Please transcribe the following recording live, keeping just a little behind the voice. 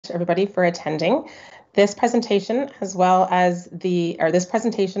everybody for attending. This presentation, as well as this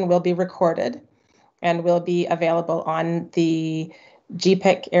presentation will be recorded and will be available on the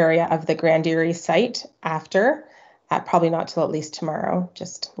GEPIC area of the Grand Erie site after, probably not till at least tomorrow,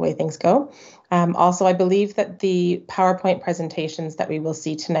 just the way things go. Also, I believe that the PowerPoint presentations that we will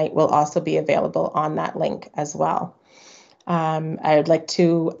see tonight will also be available on that link as well. I would like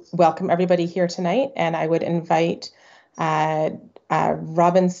to welcome everybody here tonight, and I would invite Robin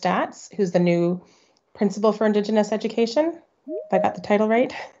Statz, who's the new Principal for Indigenous Education. If I got the title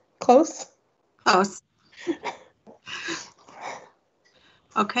right? Close? Close.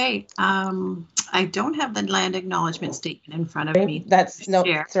 Okay. I don't have the land acknowledgement statement in front of me.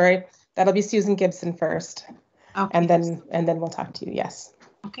 Sorry. That'll be Susan Gibson first. Okay. And then we'll talk to you. Yes.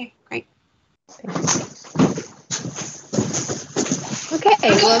 Okay, great. Thank you. Okay,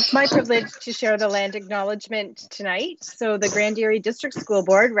 well, it's my privilege to share the land acknowledgement tonight. So the Grand Erie District School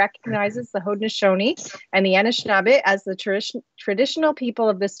Board recognizes the Haudenosaunee and the Anishinaabe as the traditional people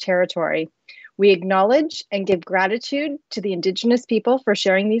of this territory. We acknowledge and give gratitude to the Indigenous people for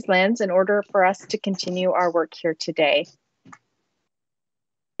sharing these lands in order for us to continue our work here today.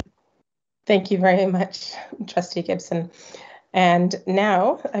 Thank you very much, Trustee Gibson. And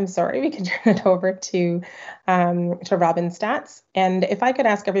now, I'm sorry, we can turn it over to Robin Statz. And if I could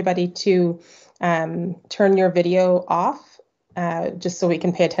ask everybody to turn your video off, just so we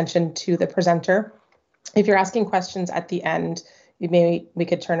can pay attention to the presenter. If you're asking questions at the end, we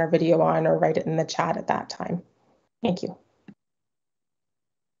could turn our video on or write it in the chat at that time. Thank you.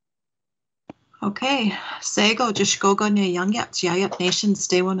 Okay, Sego Jishkogo ne Yangyat Yayat Nation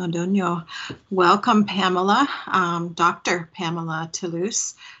Stewan Odunyo. Welcome, Pamela, Dr. Pamela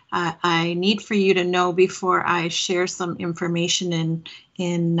Toulouse. I need for you to know before I share some information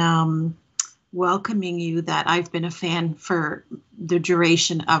in welcoming you that I've been a fan for the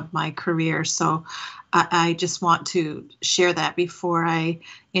duration of my career. So I just want to share that before I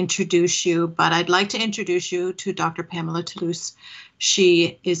introduce you. But I'd like to introduce you to Dr. Pamela Toulouse.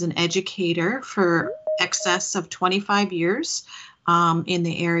 She is an educator for excess of 25 years in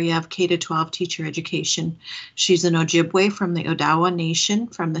the area of K-12 teacher education. She's an Ojibwe from the Odawa Nation,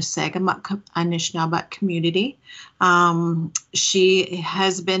 from the Sagamuk Anishinaabe community. She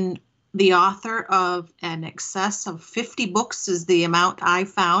has been the author of an excess of 50 books is the amount I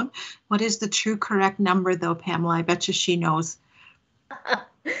found. What is the true correct number though, Pamela? I bet you she knows.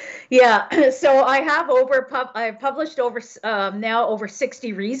 Yeah, so I've published now over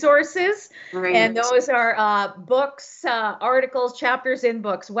 60 resources. Great. And those are books, articles, chapters in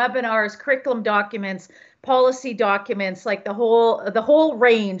books, webinars, curriculum documents, policy documents, like the whole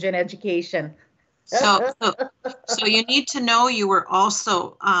range in education. So you need to know you were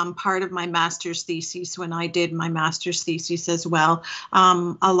also part of my master's thesis when I did my master's thesis as well.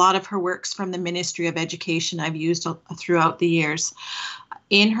 A lot of her works from the Ministry of Education I've used throughout the years.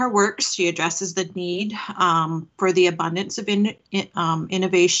 In her works, she addresses the need for the abundance of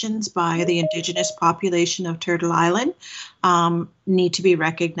innovations by the Indigenous population of Turtle Island need to be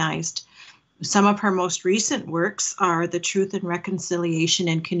recognized. Some of her most recent works are The Truth and Reconciliation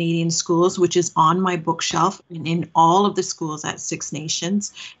in Canadian Schools, which is on my bookshelf and in all of the schools at Six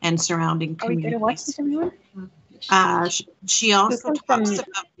Nations and surrounding communities. Are you going to watch this, everyone? She also talks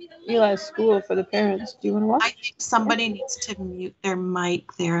about Eli's School for the parents. Do you want to watch? I think somebody needs to mute their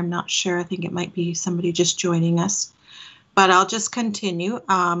mic there. I'm not sure. I think it might be somebody just joining us. But I'll just continue.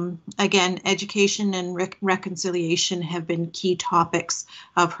 Again, education and reconciliation have been key topics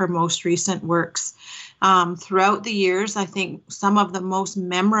of her most recent works. Throughout the years, I think some of the most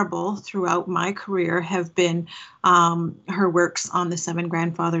memorable throughout my career have been her works on the Seven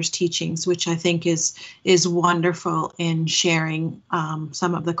Grandfathers teachings, which I think is wonderful in sharing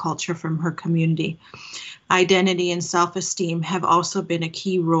some of the culture from her community. Identity and self-esteem have also been a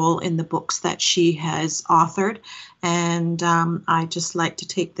key role in the books that she has authored. And I'd just like to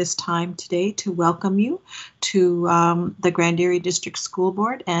take this time today to welcome you to the Grand Erie District School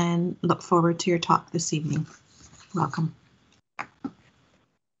Board and look forward to your talk this evening. Welcome.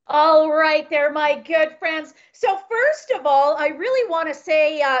 All right there, my good friends. So first of all, I really want to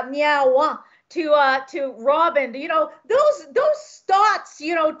say meow to Robin. You know, those Stotts,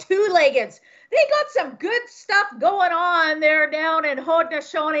 you know, two-leggeds, they got some good stuff going on there down in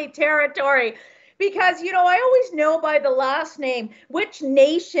Haudenosaunee territory. Because, you know, I always know by the last name which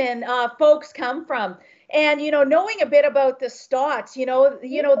nation folks come from. And, you know, knowing a bit about the Stotts, you know,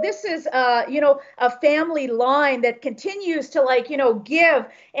 this is, a family line that continues to, like, you know, give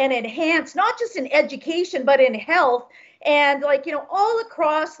and enhance, not just in education, but in health and like, all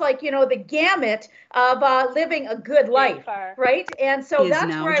across, like, the gamut of living a good life, right? And so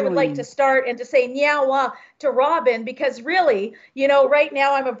that's where I would like to start and to say Nyawa to Robin, because really, right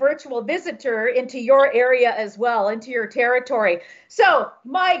now I'm a virtual visitor into your area as well, into your territory. So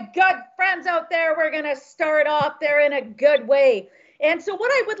my good friends out there, we're going to start off there in a good way. And so what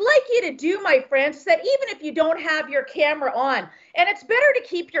I would like you to do, my friends, is that even if you don't have your camera on, and it's better to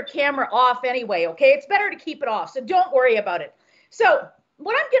keep your camera off anyway, okay? It's better to keep it off, so don't worry about it. So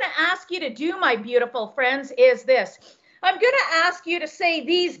what I'm going to ask you to do, my beautiful friends, is this. I'm going to ask you to say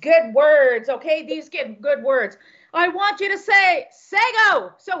these good words, okay? These good words. I want you to say,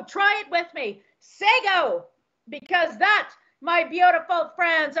 Sego. So try it with me. Sego. Because that, my beautiful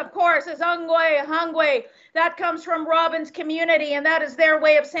friends, of course, is Hungwe. That comes from Robin's community, and that is their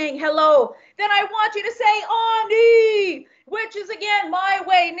way of saying hello. Then I want you to say Ani, which is, again, my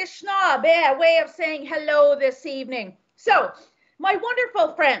way, Nishnabé, way of saying hello this evening. So, my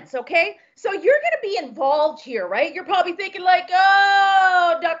wonderful friends, okay? So you're going to be involved here, right? You're probably thinking like,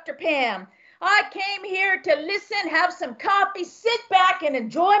 oh, Dr. Pam, I came here to listen, have some coffee, sit back and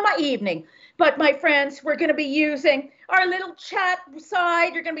enjoy my evening. But my friends, we're going to be using our little chat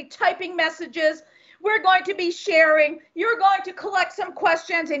side. You're going to be typing messages. We're going to be sharing. You're going to collect some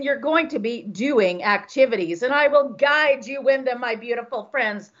questions, and you're going to be doing activities. And I will guide you in them, my beautiful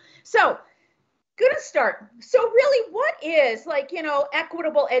friends. So, gonna start. So really, what is, like,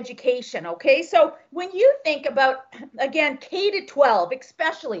 equitable education, okay? So when you think about, again, K to 12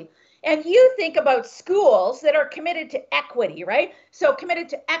 especially, and you think about schools that are committed to equity, right? So committed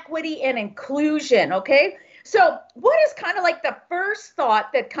to equity and inclusion, okay? So what is kind of like the first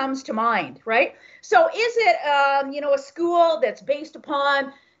thought that comes to mind, right? So is it, a school that's based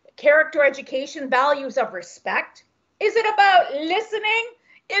upon character education, values of respect? Is it about listening?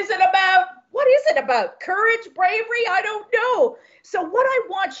 Is it about, what is it about? Courage, bravery? I don't know. So what I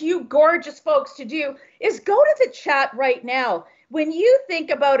want you gorgeous folks to do is go to the chat right now. When you think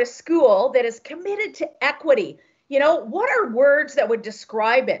about a school that is committed to equity, what are words that would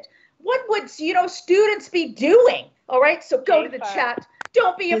describe it? What would, students be doing? All right, so go to the chat.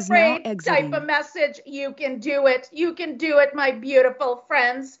 Don't be afraid. Type a message. You can do it. You can do it, my beautiful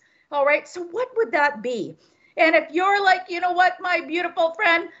friends. All right, so what would that be? And if you're like, you know what, my beautiful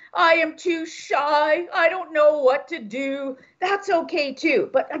friend, I am too shy, I don't know what to do, that's okay too.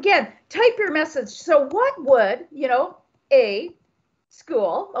 But again, type your message. So what would, a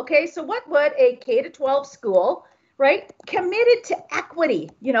school, okay, so what would a K to 12 school, right, committed to equity,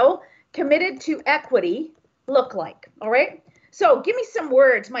 committed to equity look like? All right. So give me some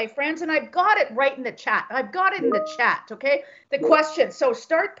words, my friends, and I've got it right in the chat. I've got it in the chat, okay? The question. So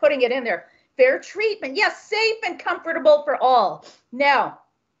start putting it in there. Fair treatment, yes, safe and comfortable for all. Now,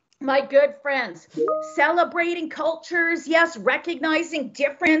 my good friends, celebrating cultures, yes, recognizing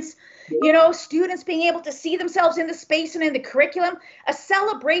difference, students being able to see themselves in the space and in the curriculum, a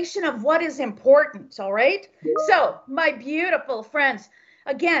celebration of what is important, all right? So, my beautiful friends,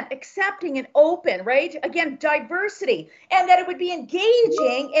 again, accepting and open, right? Again, diversity, and that it would be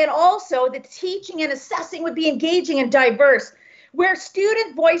engaging, and also the teaching and assessing would be engaging and diverse, where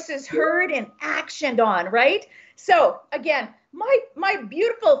student voices heard and actioned on, right? So again, my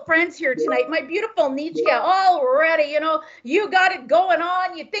beautiful friends here tonight, my beautiful Nichka, already, you got it going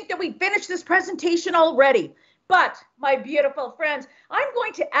on. You think that we finished this presentation already. But my beautiful friends, I'm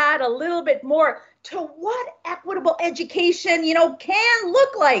going to add a little bit more to what equitable education, can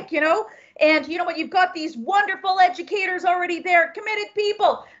look like, And you know what? You've got these wonderful educators already there, committed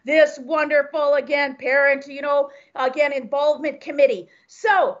people, this wonderful, again, parent, again, involvement committee.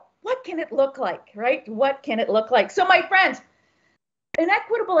 So what can it look like, right? What can it look like? So my friends, an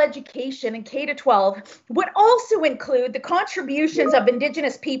equitable education in K to 12 would also include the contributions of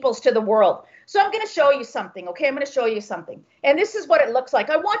Indigenous peoples to the world. So I'm going to show you something, okay? I'm going to show you something. And this is what it looks like.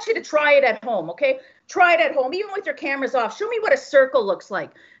 I want you to try it at home, okay? Try it at home, even with your cameras off. Show me what a circle looks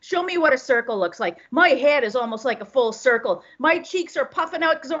like. Show me what a circle looks like. My head is almost like a full circle. My cheeks are puffing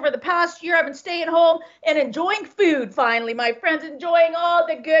out because over the past year, I've been staying home and enjoying food, finally, my friends, enjoying all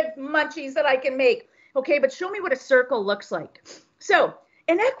the good munchies that I can make. Okay, but show me what a circle looks like. So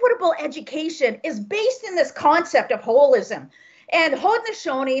an equitable education is based in this concept of holism. And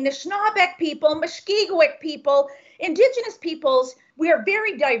Haudenosaunee, Anishinaabeg people, Mushkegowuk people, Indigenous peoples, we are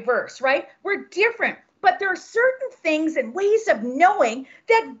very diverse, right? We're different, but there are certain things and ways of knowing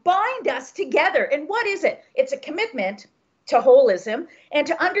that bind us together. And what is it? It's a commitment to holism and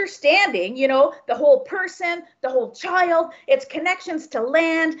to understanding, the whole person, the whole child, its connections to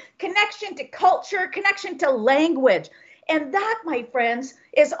land, connection to culture, connection to language. And that, my friends,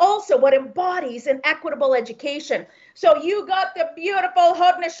 is also what embodies an equitable education. So you got the beautiful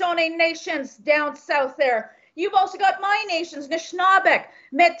Haudenosaunee nations down south there. You've also got my nations, Anishinaabeg,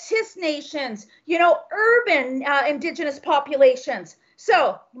 Métis nations, you know, urban Indigenous populations.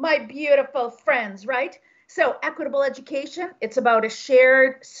 So my beautiful friends, right? So equitable education, it's about a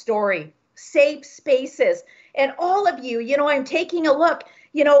shared story, safe spaces. And all of you, you know, I'm taking a look,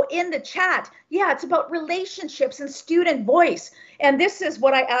 you know, in the chat. Yeah, it's about relationships and student voice. And this is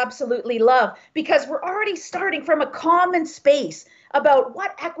what I absolutely love, because we're already starting from a common space about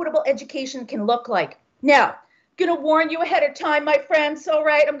what equitable education can look like. Now, I'm going to warn you ahead of time, my friends. All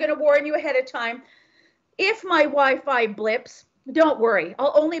right, I'm going to warn you ahead of time. If my Wi-Fi blips, don't worry.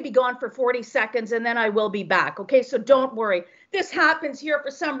 I'll only be gone for 40 seconds and then I will be back. Okay, so don't worry. This happens here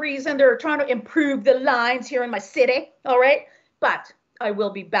for some reason. They're trying to improve the lines here in my city. All right, but I will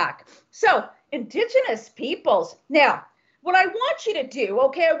be back. So Indigenous peoples. Now, what I want you to do,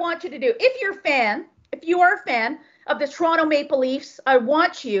 okay, I want you to do, if you are a fan of the Toronto Maple Leafs, I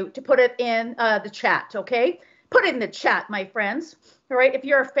want you to put it in the chat, okay? Put it in the chat, my friends, all right, if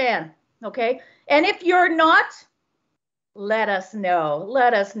you're a fan, okay? And if you're not, let us know.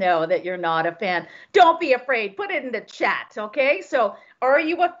 Let us know that you're not a fan. Don't be afraid. Put it in the chat, okay? So are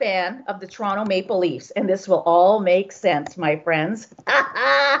you a fan of the Toronto Maple Leafs? And this will all make sense, my friends.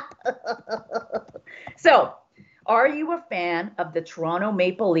 So are you a fan of the Toronto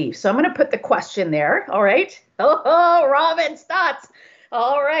Maple Leafs? So I'm going to put the question there, all right? Oh, Robin's thoughts.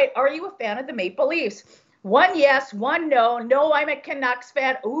 All right. Are you a fan of the Maple Leafs? One yes, one no. No, I'm a Canucks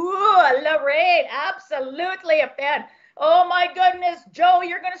fan. Ooh, Lorraine, absolutely a fan. Oh my goodness, Joe,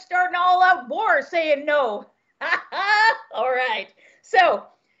 you're going to start an all-out war saying no. All right. So,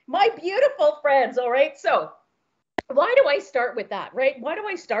 my beautiful friends, all right? So, why do I start with that, right? Why do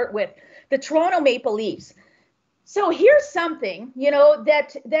I start with the Toronto Maple Leafs? So, here's something, you know,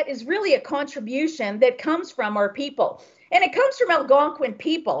 that is really a contribution that comes from our people. And it comes from Algonquin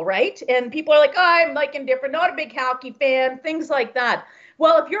people, right? And people are like, oh, I'm like indifferent, not a big hockey fan, things like that.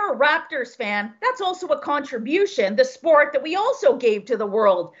 Well, if you're a Raptors fan, that's also a contribution, the sport that we also gave to the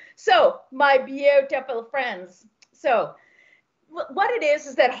world. So, my beautiful friends. So, what it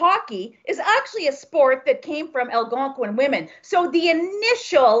is that hockey is actually a sport that came from Algonquin women. So the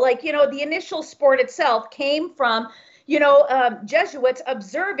initial, like, you know, the initial sport itself came from, you know, Jesuits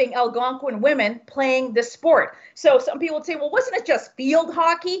observing Algonquin women playing the sport. So some people would say, well, wasn't it just field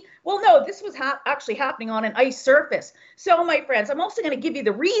hockey? Well, no, this was actually happening on an ice surface. So my friends, I'm also going to give you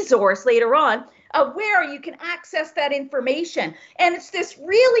the resource later on of where you can access that information. And it's this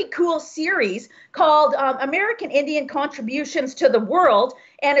really cool series called American Indian Contributions to the World.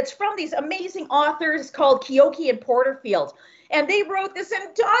 And it's from these amazing authors called Keoki and Porterfield. And they wrote this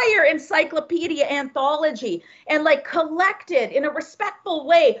entire encyclopedia anthology and like collected in a respectful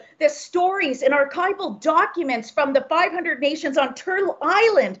way the stories and archival documents from the 500 nations on Turtle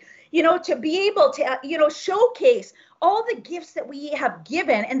Island, you know, to be able to, you know, showcase all the gifts that we have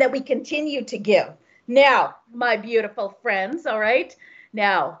given and that we continue to give. Now, my beautiful friends, all right?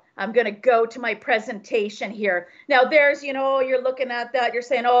 Now, I'm going to go to my presentation here. Now, there's, you know, you're looking at that. You're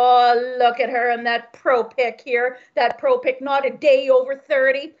saying, oh, look at her and that pro pic here. That pro pic, not a day over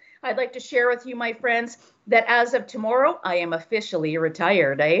 30. I'd like to share with you, my friends, that as of tomorrow, I am officially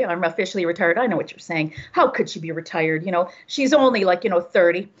retired. I'm officially retired. I know what you're saying. How could she be retired? You know, she's only like, you know,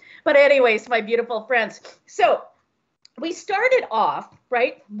 30. But anyways, my beautiful friends. So we started off,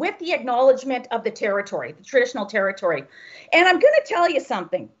 right, with the acknowledgement of the territory, the traditional territory. And I'm going to tell you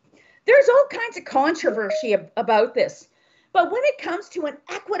something. There's all kinds of controversy about this. But when it comes to an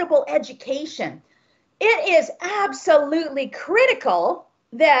equitable education, it is absolutely critical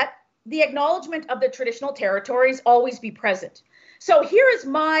that the acknowledgement of the traditional territories always be present. So here is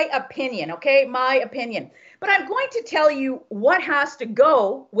my opinion, okay? My opinion. But I'm going to tell you what has to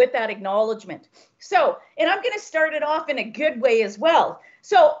go with that acknowledgement. So, and I'm going to start it off in a good way as well.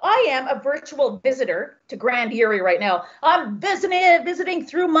 So I am a virtual visitor to Grand Erie right now. I'm visiting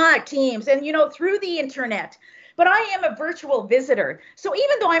through my teams and, you know, through the internet. But I am a virtual visitor. So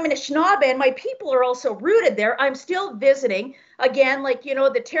even though I'm in Anishinaabe and my people are also rooted there, I'm still visiting, again, like, you know,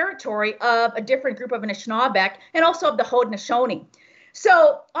 the territory of a different group of Anishinaabe and also of the Haudenosaunee.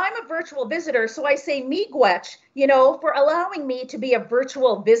 So I'm a virtual visitor. So I say miigwech, you know, for allowing me to be a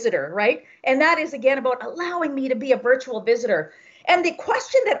virtual visitor, right? And that is, again, about allowing me to be a virtual visitor. And the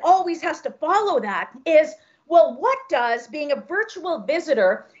question that always has to follow that is, well, what does being a virtual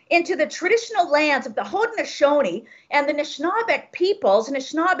visitor into the traditional lands of the Haudenosaunee and the Anishinaabe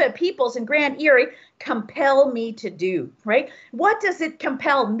peoples in Grand Erie compel me to do, right? What does it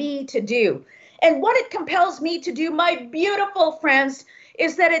compel me to do? And what it compels me to do, my beautiful friends,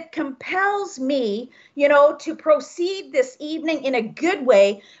 is that it compels me, to proceed this evening in a good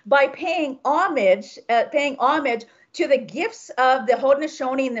way by paying homage to the gifts of the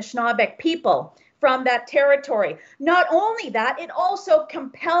Haudenosaunee and the Shnabek people from that territory. Not only that, it also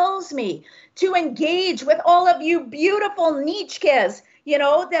compels me to engage with all of you beautiful Nichkes,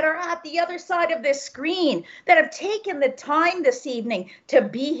 that are at the other side of this screen, that have taken the time this evening to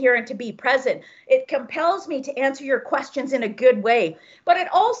be here and to be present. It compels me to answer your questions in a good way, but it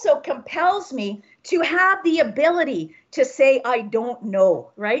also compels me to have the ability to say, I don't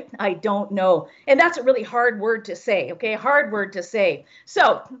know, right? I don't know. And that's a really hard word to say, okay? Hard word to say.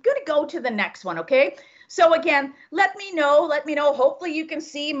 So I'm going to go to the next one, okay? So again, let me know. Hopefully you can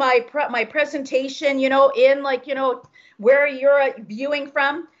see my presentation, in where you're viewing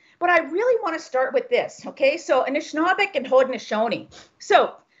from. But I really want to start with this, okay? So Anishinaabe and Haudenosaunee.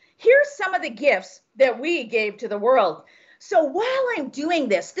 So here's some of the gifts that we gave to the world. So while I'm doing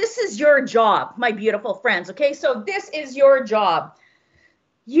this is your job, my beautiful friends, okay? So this is your job.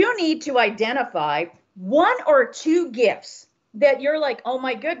 You need to identify one or two gifts that you're like, oh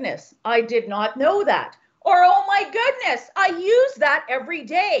my goodness, I did not know that. Or, oh my goodness, I use that every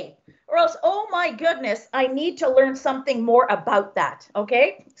day. Or else, oh my goodness, I need to learn something more about that,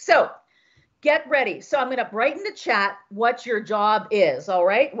 okay? So get ready. So I'm going to write in the chat what your job is, all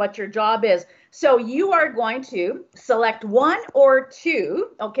right? What your job is. So you are going to select one or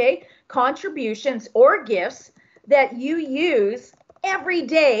two, okay, contributions or gifts that you use every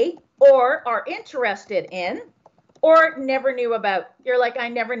day or are interested in or never knew about. You're like, I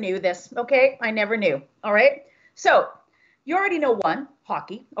never knew this, okay? I never knew, all right? So you already know one,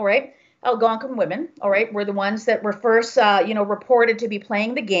 hockey, all right? Algonquin women, all right, were the ones that were first, reported to be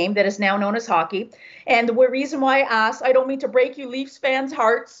playing the game that is now known as hockey. And the reason why I asked, I don't mean to break you Leafs fans'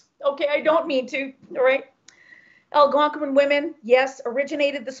 hearts, okay? I don't mean to, all right? Algonquin women, yes,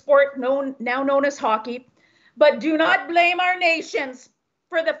 originated the sport now known as hockey, but do not blame our nations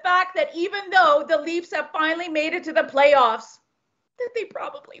for the fact that even though the Leafs have finally made it to the playoffs, that they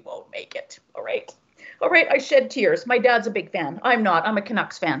probably won't make it, all right? All right, I shed tears. My dad's a big fan. I'm not. I'm a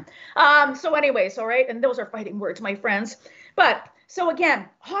Canucks fan. So anyways, all right, and those are fighting words, my friends. But so again,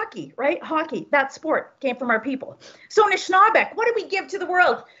 hockey, right? Hockey, that sport came from our people. So Anishinaabe, what did we give to the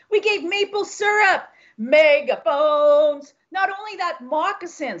world? We gave maple syrup, megaphones, not only that,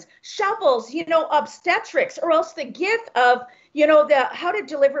 moccasins, shovels, obstetrics, or else the gift of, the how to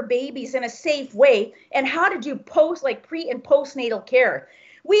deliver babies in a safe way and how to do pre and postnatal care.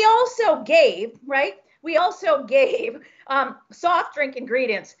 We also gave, right? We also gave soft drink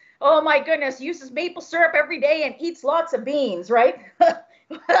ingredients. Oh my goodness, uses maple syrup every day and eats lots of beans, right?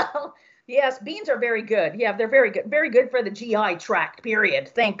 Well, yes, beans are very good. Yeah, they're very good. Very good for the GI tract, period.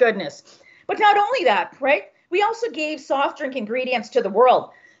 Thank goodness. But not only that, right? We also gave soft drink ingredients to the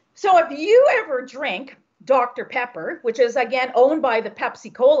world. So if you ever drink Dr. Pepper, which is again owned by the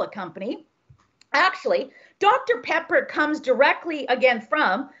Pepsi Cola company, actually, Dr. Pepper comes directly again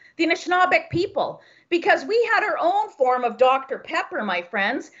from the Anishinaabe people, because we had our own form of Dr. Pepper, my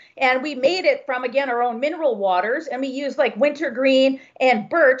friends, and we made it from, again, our own mineral waters, and we used like wintergreen and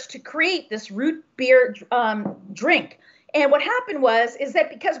birch to create this root beer drink. And what happened is that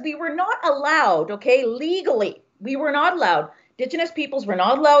because we were not allowed, okay, legally, we were not allowed, Indigenous peoples were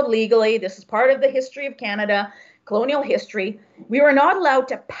not allowed legally, this is part of the history of Canada, colonial history, we were not allowed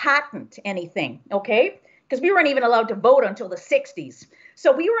to patent anything, okay? Because we weren't even allowed to vote until the 60s.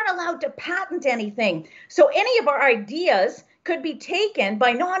 So we weren't allowed to patent anything. So any of our ideas could be taken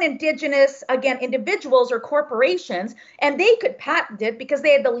by non-Indigenous, again, individuals or corporations, and they could patent it because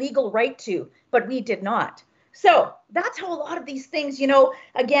they had the legal right to, but we did not. So that's how a lot of these things,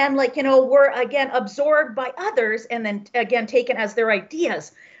 again, were, again, absorbed by others and then, again, taken as their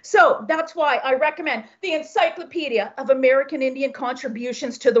ideas. So that's why I recommend the Encyclopedia of American Indian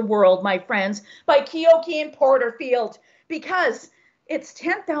Contributions to the World, my friends, by Keoki and Porterfield, because it's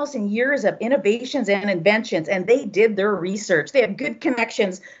 10,000 years of innovations and inventions, and they did their research. They had good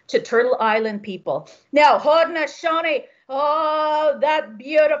connections to Turtle Island people. Now, Haudenosaunee, oh, that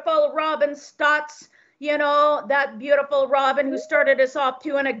beautiful Robin Stotts, that beautiful Robin who started us off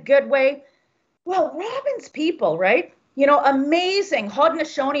too in a good way. Well, Robin's people, right? Amazing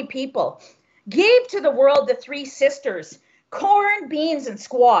Haudenosaunee people gave to the world the three sisters, corn, beans, and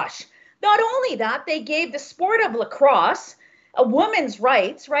squash. Not only that, they gave the sport of lacrosse, a woman's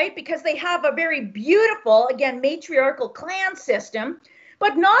rights, right? Because they have a very beautiful, again, matriarchal clan system.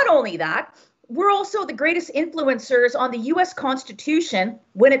 But not only that, we're also the greatest influencers on the U.S. Constitution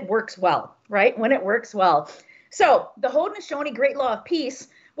when it works well, right? When it works well. So the Haudenosaunee Great Law of Peace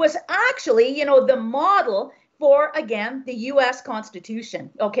was actually, the model for, again, the U.S.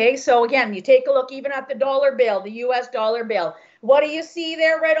 Constitution. Okay, so again, you take a look even at the dollar bill, the U.S. dollar bill. What do you see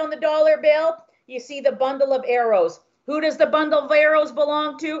there right on the dollar bill? You see the bundle of arrows. Who does the bundle of arrows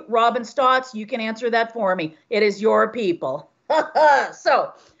belong to? Robin Stotts, you can answer that for me. It is your people.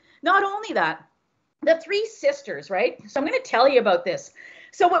 So, not only that, the three sisters, right? So I'm going to tell you about this.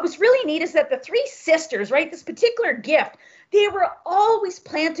 So what was really neat is that the three sisters, right, this particular gift, they were always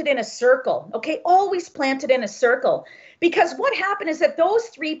planted in a circle, okay? Always planted in a circle. Because what happened is that those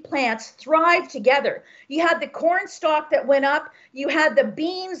three plants thrived together. You had the corn stalk that went up. You had the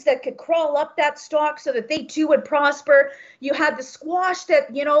beans that could crawl up that stalk so that they too would prosper. You had the squash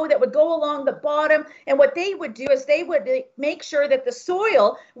that, that would go along the bottom. And what they would do is they would make sure that the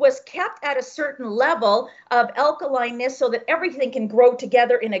soil was kept at a certain level of alkalineness so that everything can grow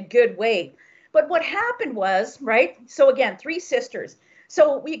together in a good way. But what happened was, right, so again, three sisters.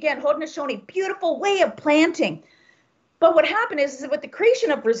 So we, again, Haudenosaunee, beautiful way of planting. But what happened is with the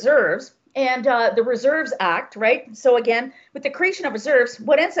creation of reserves and the Reserves Act, right? So again, with the creation of reserves,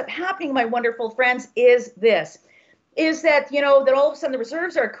 what ends up happening, my wonderful friends, is this, is that, that all of a sudden the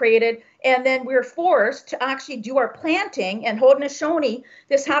reserves are created and then we're forced to actually do our planting. And Haudenosaunee,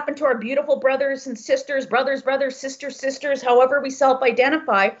 this happened to our beautiful brothers and sisters, brothers, sisters, however we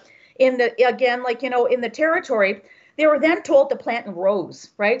self-identify in the, again, like, in the territory. They were then told to plant in rows,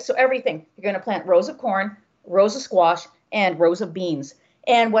 right? So everything, you're going to plant rows of corn, rows of squash, and rows of beans.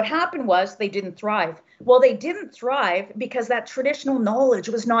 And what happened was they didn't thrive. Well, they didn't thrive because that traditional knowledge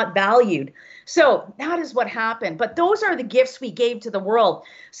was not valued. So that is what happened. But those are the gifts we gave to the world.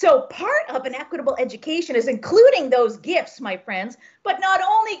 So part of an equitable education is including those gifts, my friends, but not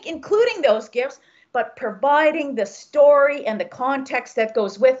only including those gifts, but providing the story and the context that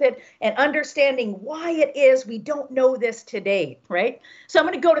goes with it and understanding why it is we don't know this today, right? So I'm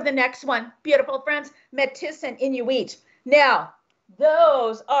going to go to the next one. Beautiful friends, Métis and Inuit. Now,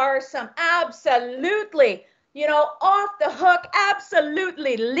 those are some absolutely, off the hook,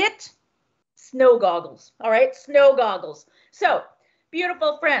 absolutely lit snow goggles, all right? Snow goggles. So,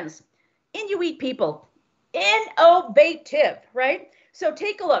 beautiful friends, Inuit people, innovative, right? So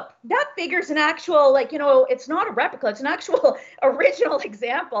take a look. That figure's an actual, it's not a replica. It's an actual original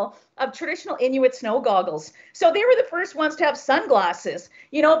example of traditional Inuit snow goggles. So they were the first ones to have sunglasses,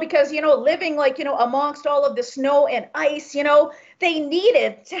 because, living amongst all of the snow and ice, they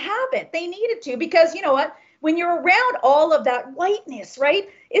needed to have it. They needed to because, what? When you're around all of that whiteness, right,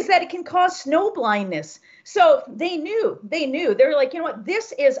 is that it can cause snow blindness. So they knew, they're like, what,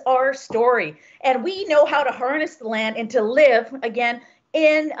 this is our story. And we know how to harness the land and to live, again,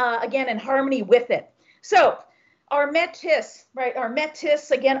 in harmony with it. So our Métis, right,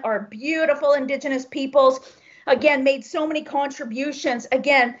 again, our beautiful Indigenous peoples, again, made so many contributions,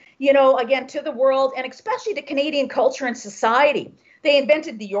 again, to the world and especially to Canadian culture and society. They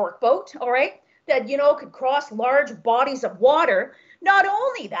invented the York boat, all right, that, could cross large bodies of water. Not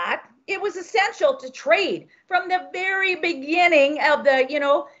only that, it was essential to trade from the very beginning of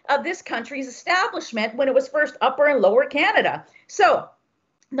the, of this country's establishment when it was first Upper and Lower Canada. So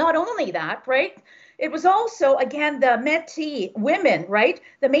not only that, right, it was also, again, the Métis women, right,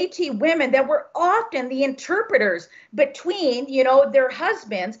 the Métis women that were often the interpreters between, their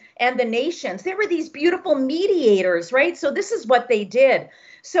husbands and the nations. They were these beautiful mediators, right? So this is what they did.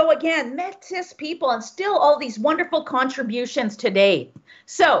 So again, Métis people and still all these wonderful contributions today.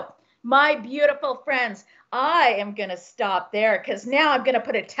 So my beautiful friends, I am going to stop there because now I'm going to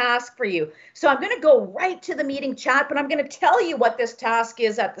put a task for you. So I'm going to go right to the meeting chat, but I'm going to tell you what this task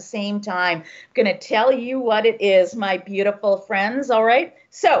is at the same time. I'm going to tell you what it is, my beautiful friends, all right?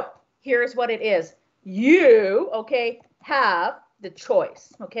 So here's what it is. You, okay, have the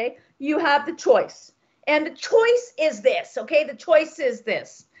choice, okay? You have the choice. And the choice is this, okay? The choice is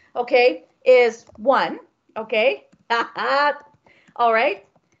this, okay? Is one, okay? All right?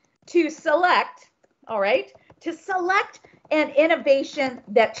 To select, all right? To select an innovation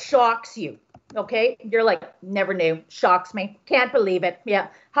that shocks you, okay? You're like, never knew, shocks me, can't believe it. Yeah,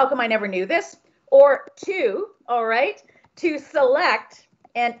 how come I never knew this? Or two, all right? To select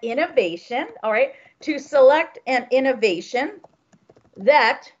an innovation, all right? To select an innovation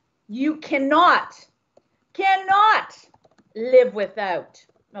that you cannot live without,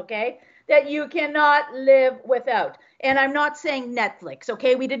 okay? That you cannot live without. And I'm not saying Netflix,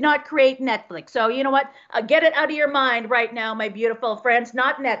 okay? We did not create Netflix. So you know what? Get it out of your mind right now, my beautiful friends,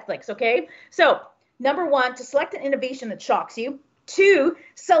 not Netflix, okay? So number one, to select an innovation that shocks you. Two,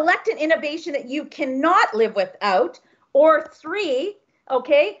 select an innovation that you cannot live without. Or three,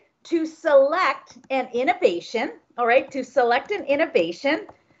 okay, to select an innovation, all right? To select an innovation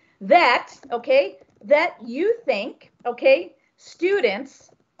that, okay, that you think, okay, students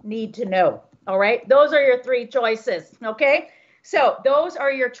need to know. All right, those are your 3 choices. Okay, so those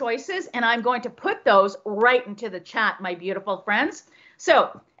are your choices, and I'm going to put those right into the chat, my beautiful friends.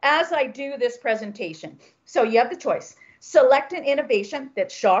 So as I do this presentation, so you have the choice. Select an innovation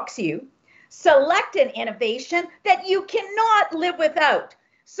that shocks you. Select an innovation that you cannot live without.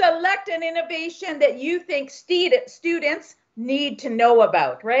 Select an innovation that you think students need to know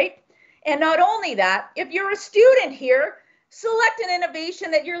about, right? And not only that, if you're a student here, select an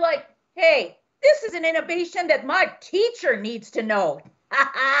innovation that you're like, hey, this is an innovation that my teacher needs to know.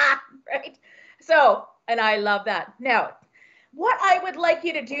 Right? So, and I love that. Now, what I would like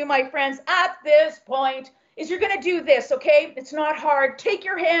you to do, my friends, at this point is you're going to do this, okay? It's not hard. Take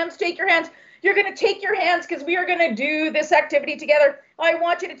your hands, take your hands. You're going to take your hands because we are going to do this activity together. I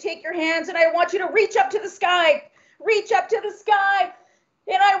want you to take your hands and I want you to reach up to the sky. Reach up to the sky.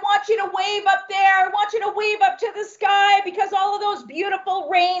 And I want you to wave up there. I want you to wave up to the sky because all of those beautiful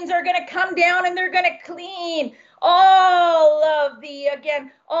rains are going to come down and they're going to clean all of the,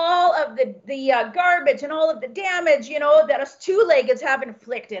 again, all of the garbage and all of the damage, you know, that us 2-leggeds have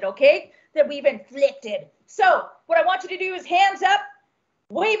inflicted, okay? That we've inflicted. So what I want you to do is hands up,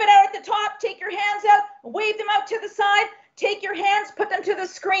 wave it out at the top, take your hands out, wave them out to the side. Take your hands, put them to the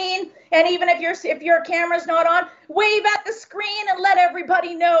screen, and even if your camera's not on, wave at the screen and let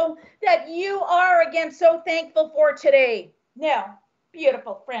everybody know that you are, again, so thankful for today. Now,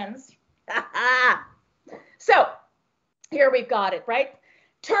 beautiful friends. So, here we've got it, right?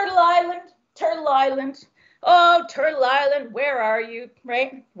 Turtle Island, Turtle Island. Oh, Turtle Island, where are you,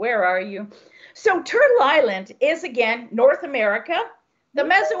 right? Where are you? So, Turtle Island is, again, North America, the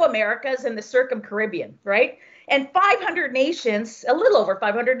Mesoamericas, and the Circum-Caribbean, right? And 500 nations, a little over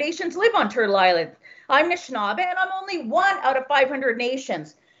 500 nations live on Turtle Island. I'm Anishinaabe, and I'm only 1 out of 500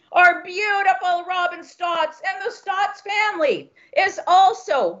 nations. Our beautiful Robin Stotts and the Stotts family is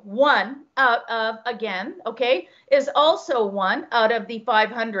also 1 out of, again, okay, is also 1 out of the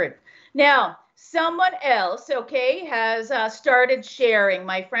 500. Now, someone else, okay, has started sharing,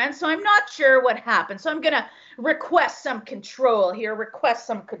 my friends, so I'm not sure what happened. So I'm going to request some control here, request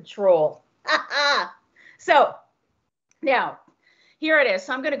some control. So now, here it is.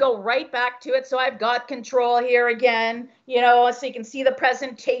 So I'm going to go right back to it. So I've got control here again, you know, so you can see the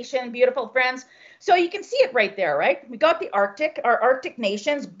presentation, beautiful friends. So you can see it right there, right? We got the Arctic, our Arctic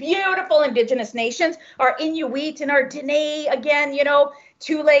nations, beautiful indigenous nations, our Inuit and our Dene, again, you know,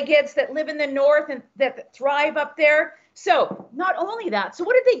 2-leggeds that live in the north and that thrive up there. So not only that, so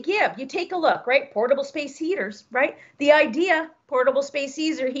what did they give? You take a look, right? Portable space heaters, right? The idea, portable space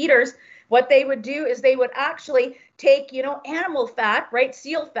heaters, what they would do is they would actually take, you know, animal fat, right?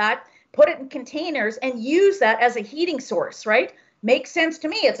 Seal fat, put it in containers and use that as a heating source, right? Makes sense to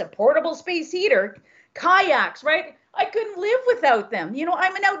me. It's a portable space heater. Kayaks, right? I couldn't live without them. You know,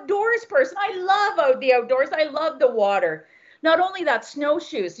 I'm an outdoors person. I love the outdoors. I love the water. Not only that,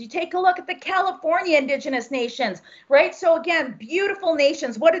 snowshoes. You take a look at the California indigenous nations, right? So again, beautiful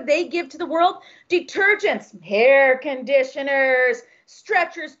nations. What did they give to the world? Detergents, hair conditioners,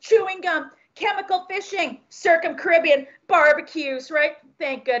 stretchers, chewing gum, chemical fishing, Circum-Caribbean, barbecues, right?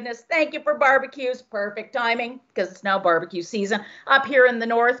 Thank goodness. Thank you for barbecues. Perfect timing because it's now barbecue season up here in the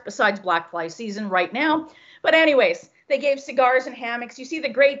north besides black fly season right now. But anyways, they gave cigars and hammocks. You see the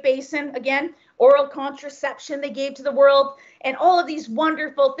Great Basin, again, oral contraception they gave to the world, and all of these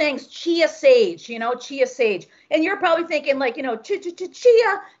wonderful things. Chia sage, you know, chia sage. And you're probably thinking like, you know,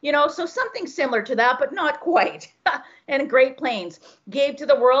 chia, you know, so something similar to that, but not quite. And Great Plains gave to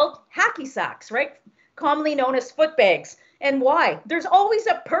the world hacky sacks, right? Commonly known as foot bags. And why? There's always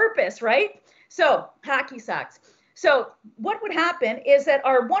a purpose, right? So hacky sacks. So what would happen is that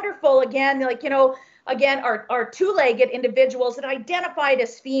our wonderful, again, like, you know, again, our 2-legged individuals that identified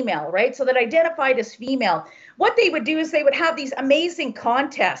as female, right? So that identified as female, what they would do is they would have these amazing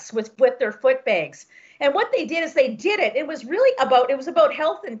contests with their foot bags. And what they did is they did it. It was really about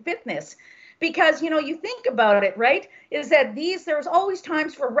health and fitness. Because, you know, you think about it, right, is that there was always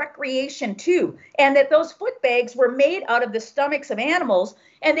times for recreation too. And that those foot bags were made out of the stomachs of animals,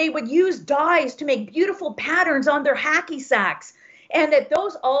 and they would use dyes to make beautiful patterns on their hacky sacks. And that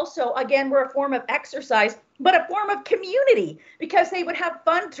those also, again, were a form of exercise, but a form of community, because they would have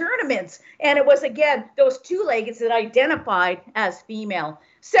fun tournaments. And it was, again, those 2-leggeds that identified as female.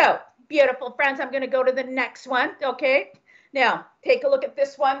 So, beautiful friends, I'm going to go to the next one, okay? Now, take a look at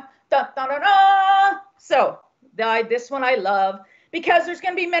this one. Dun, dun, dun, dun. So, this one I love, because there's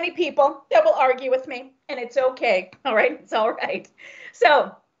going to be many people that will argue with me, and it's okay, all right? It's all right.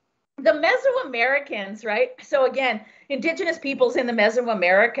 So, the Mesoamericans, right? So again, Indigenous peoples in the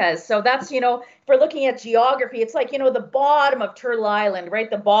Mesoamericas. So that's, if we're looking at geography, it's like, the bottom of Turtle Island, right?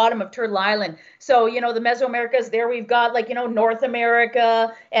 The bottom of Turtle Island. So, the Mesoamericas, there we've got like, North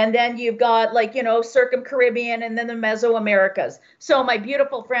America, and then you've got like, Circum-Caribbean, and then the Mesoamericas. So my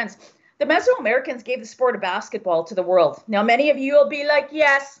beautiful friends, the Mesoamericans gave the sport of basketball to the world. Now, many of you will be like,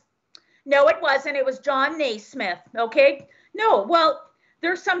 yes, no, it wasn't. It was John Naismith, okay? No, well,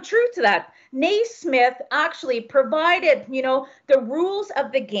 there's some truth to that. Naismith actually provided, the rules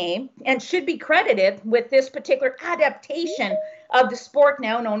of the game and should be credited with this particular adaptation of the sport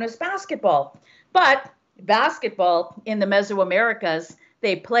now known as basketball. But basketball in the Mesoamericas,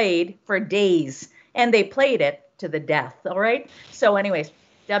 they played for days, and they played it to the death, all right? So anyways,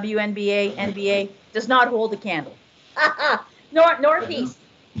 WNBA, NBA does not hold a candle. Northeast.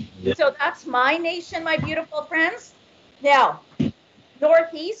 Yeah. So that's my nation, my beautiful friends. Now,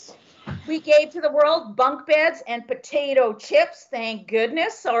 Northeast, we gave to the world bunk beds and potato chips, thank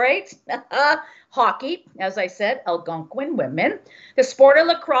goodness, all right? Hockey, as I said, Algonquin women. The sport of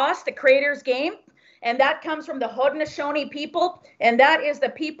lacrosse, the Craters game, and that comes from the Haudenosaunee people, and that is the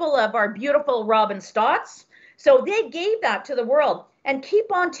people of our beautiful Robin Stotts. So they gave that to the world, and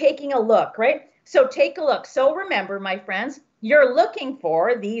keep on taking a look, right? So take a look. So remember, my friends, you're looking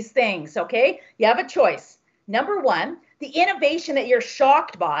for these things, okay? You have a choice. Number one, the innovation that you're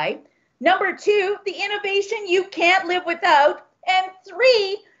shocked by. Number two, the innovation you can't live without. And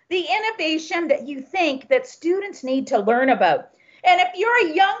three, the innovation that you think that students need to learn about. And if you're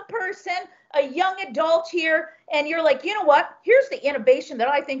a young person, a young adult here, and you're like, you know what? Here's the innovation that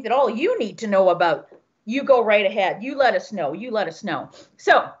I think that all you need to know about. You go right ahead. You let us know. You let us know.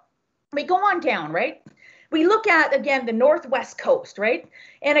 So we go on down, right? We look at, again, the Northwest coast, right?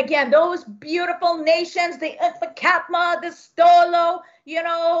 And again, those beautiful nations, the Katma, the Stolo,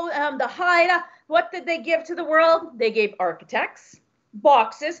 the Haida, what did they give to the world? They gave architects,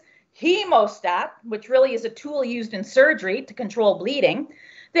 boxes, hemostat, which really is a tool used in surgery to control bleeding.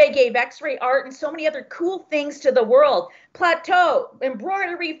 They gave x-ray art and so many other cool things to the world. Plateau,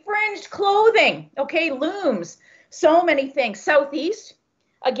 embroidery, fringed clothing, okay, looms, so many things. Southeast,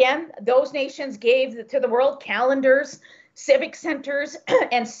 again, those nations gave to the world calendars, civic centers,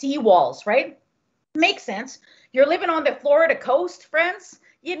 and seawalls, right? Makes sense. You're living on the Florida coast, friends.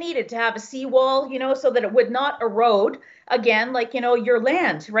 You needed to have a seawall, so that it would not erode, again, like, your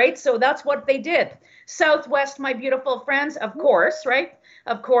land, right? So that's what they did. Southwest, my beautiful friends, of course, right?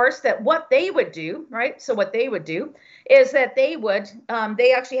 Of course, that what they would do, right? So what they would do is that they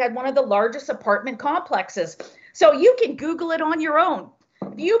actually had one of the largest apartment complexes. So you can Google it on your own.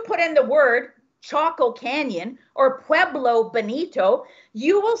 If you put in the word Chaco Canyon or Pueblo Bonito,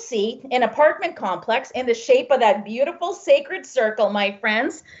 you will see an apartment complex in the shape of that beautiful sacred circle, my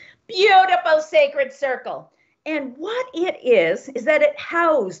friends. Beautiful sacred circle. And what it is that it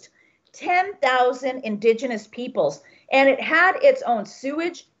housed 10,000 indigenous peoples, and it had its own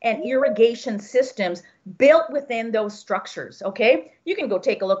sewage and irrigation systems built within those structures, okay? You can go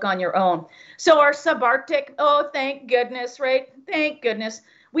take a look on your own. So our subarctic, oh, thank goodness, right? Thank goodness.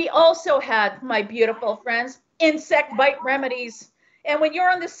 We also had, my beautiful friends, insect bite remedies. And when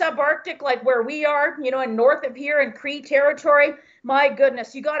you're on the subarctic, like where we are, in north of here in Cree territory, my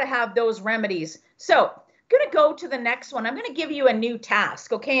goodness, you got to have those remedies. So I'm going to go to the next one. I'm going to give you a new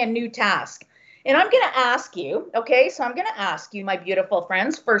task, okay? A new task. And I'm going to ask you, okay? So I'm going to ask you, my beautiful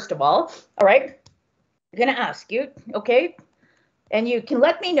friends, first of all right? I'm going to ask you, okay? And you can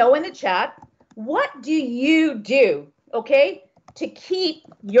let me know in the chat, what do you do, okay, to keep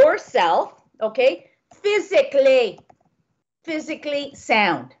yourself, okay, physically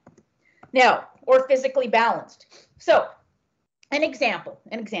sound? Now, or physically balanced. So, an example,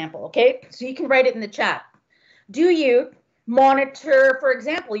 okay? So you can write it in the chat. Do you monitor, for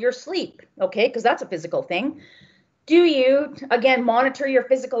example, your sleep, okay, because that's a physical thing? Do you, again, monitor your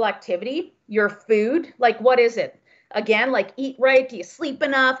physical activity, your food? Like, what is it? Again, like eat right, do you sleep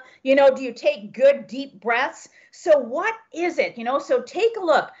enough? Do you take good deep breaths? So what is it? So take a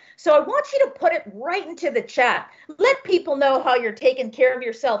look. So I want you to put it right into the chat. Let people know how you're taking care of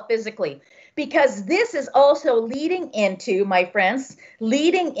yourself physically, because this is also leading into, my friends,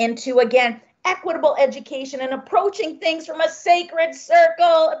 again, equitable education and approaching things from a sacred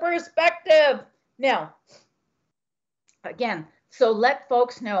circle perspective. Now, again, so let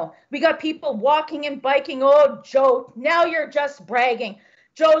folks know. We got people walking and biking. Oh, Joe, now you're just bragging.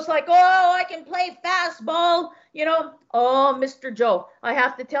 Joe's like, oh, I can play fastball. Oh, Mr. Joe, I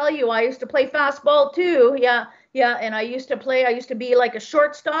have to tell you, I used to play fastball too. Yeah. And I used to be like a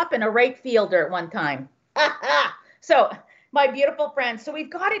shortstop and a right fielder at one time. So, my beautiful friends, so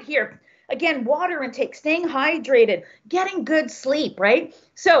we've got it here. Again, water intake, staying hydrated, getting good sleep, right?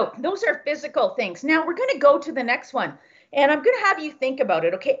 So those are physical things. Now we're going to go to the next one. And I'm going to have you think about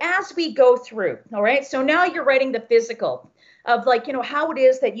it, okay, as we go through. All right. So now you're writing the physical of, like, how it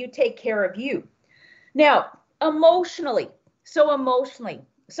is that you take care of you. Now, emotionally. So emotionally.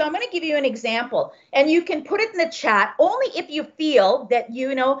 So I'm going to give you an example, and you can put it in the chat only if you feel that,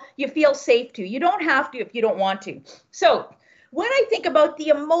 you feel safe to. You don't have to if you don't want to. So when I think about the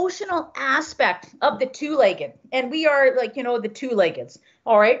emotional aspect of the two-legged, and we are like, the two-leggeds.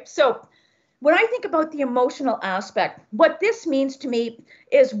 All right. So when I think about the emotional aspect, what this means to me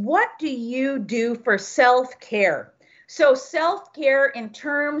is, what do you do for self-care? So self-care in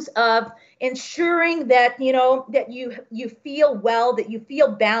terms of ensuring that, that you feel well, that you feel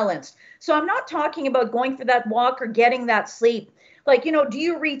balanced. So I'm not talking about going for that walk or getting that sleep. Like, do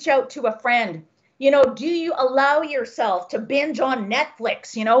you reach out to a friend? Do you allow yourself to binge on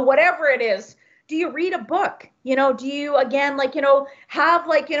Netflix, whatever it is? Do you read a book? Do you, again, like, have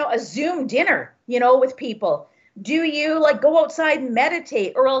like, a Zoom dinner, with people? Do you like go outside and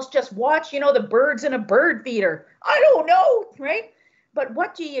meditate, or else just watch, the birds in a bird feeder? I don't know, right? But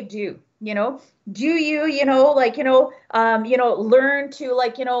what do you do? Do you, learn to,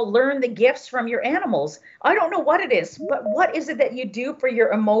 like, learn the gifts from your animals? I don't know what it is, but what is it that you do for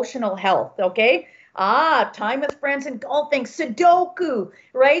your emotional health? Okay. Time with friends and golfing, Sudoku,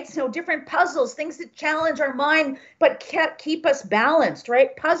 right? So different puzzles, things that challenge our mind, but keep us balanced,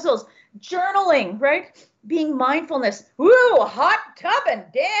 right? Puzzles, journaling, right? Being mindfulness. Woo, hot tubbing.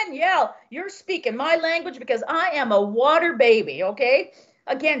 Danielle, you're speaking my language because I am a water baby, okay?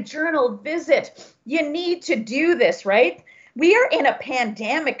 Again, journal, visit. You need to do this, right? We are in a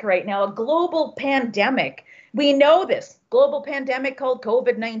pandemic right now, a global pandemic. We know this global pandemic called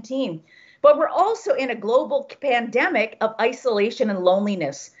COVID-19. But we're also in a global pandemic of isolation and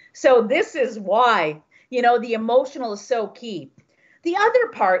loneliness. So this is why, the emotional is so key. The other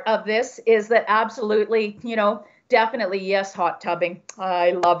part of this is that absolutely, definitely, yes, hot tubbing.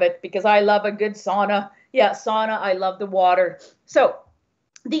 I love it because I love a good sauna. Yeah, sauna. I love the water. So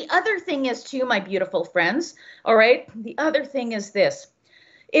the other thing is, too, my beautiful friends, all right, the other thing is this,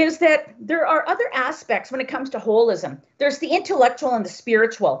 is that there are other aspects when it comes to holism. There's the intellectual and the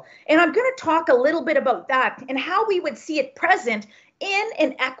spiritual. And I'm going to talk a little bit about that and how we would see it present in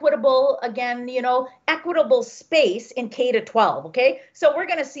an equitable, again, equitable space in K to 12. Okay. So we're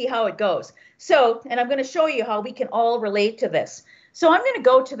going to see how it goes. So, and I'm going to show you how we can all relate to this. So I'm going to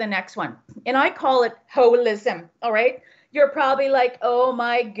go to the next one, and I call it holism. All right. You're probably like, oh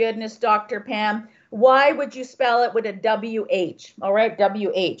my goodness, Dr. Pam, why would you spell it with a WH? All right,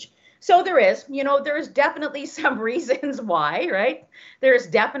 WH. So there's definitely some reasons why, right? There's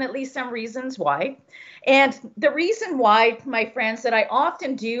definitely some reasons why. And the reason why, my friends, that I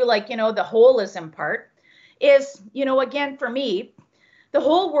often do, like, the holism part is, again, for me, the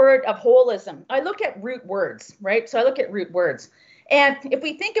whole word of holism, I look at root words, right? So I look at root words. And if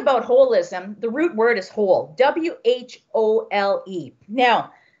we think about holism, the root word is whole, WHOLE.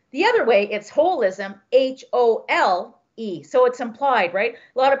 Now, the other way, it's holism, HOLE. So it's implied, right?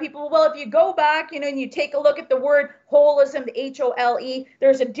 A lot of people, well, if you go back, and you take a look at the word holism, the HOLE,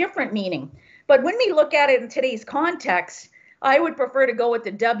 there's a different meaning. But when we look at it in today's context, I would prefer to go with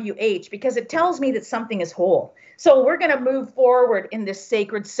the WH because it tells me that something is whole. So we're going to move forward in this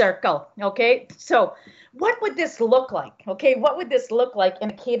sacred circle, okay? So what would this look like, okay? What would this look like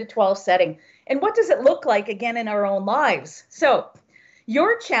in a K-12 setting? And what does it look like, again, in our own lives? So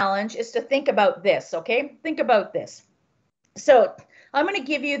your challenge is to think about this, okay? Think about this. So I'm going to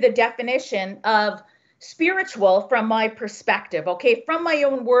give you the definition of spiritual from my perspective, okay? From my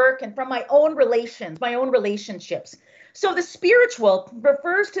own work and from my own relations, my own relationships. So the spiritual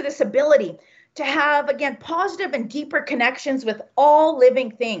refers to this ability to have, again, positive and deeper connections with all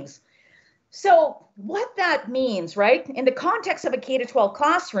living things. So what that means, right, in the context of a K-12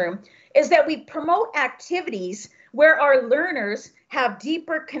 classroom, is that we promote activities where our learners have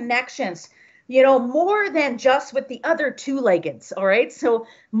deeper connections, more than just with the other two-leggeds, all right? So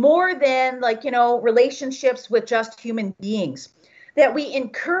more than, like, relationships with just human beings, that we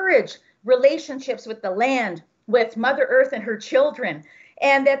encourage relationships with the land, with Mother Earth and her children,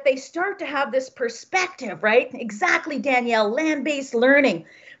 and that they start to have this perspective, right? Exactly, Danielle, land-based learning,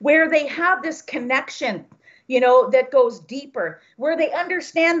 where they have this connection, that goes deeper, where they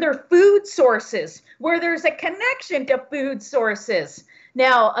understand their food sources, where there's a connection to food sources.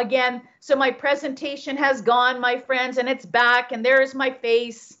 Now, again, so my presentation has gone, my friends, and it's back, and there's my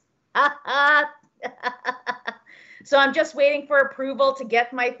face. So I'm just waiting for approval to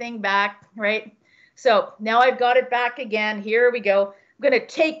get my thing back, right? So now I've got it back again. Here we go. I'm going to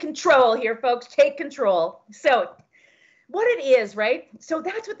take control here, folks. Take control. So what it is, right? So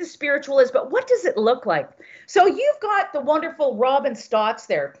that's what the spiritual is, but what does it look like? So you've got the wonderful Robin Stotts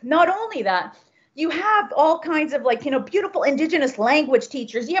there. Not only that, you have all kinds of beautiful Indigenous language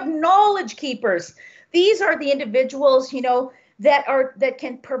teachers. You have knowledge keepers. These are the individuals, that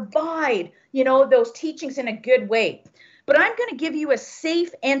can provide, those teachings in a good way. But I'm going to give you a safe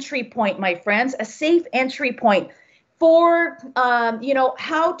entry point, my friends, a safe entry point for,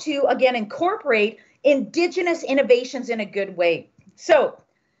 how to, again, incorporate Indigenous innovations in a good way. So,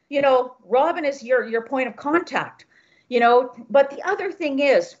 Robin is your point of contact, but the other thing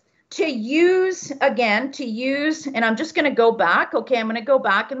is to use, and I'm just going to go back. Okay, I'm going to go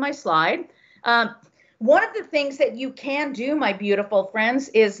back in my slide. One of the things that you can do, my beautiful friends,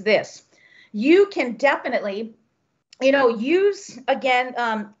 is this. You can definitely, use, again,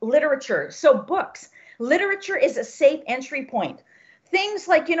 literature. So books. Literature is a safe entry point. Things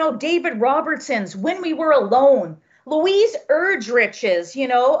like, David Robertson's When We Were Alone, Louise Erdrich's,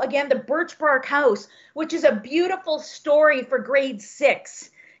 again, The Birch Bark House, which is a beautiful story for grade 6.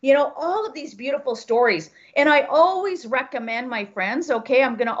 All of these beautiful stories. And I always recommend, my friends, okay,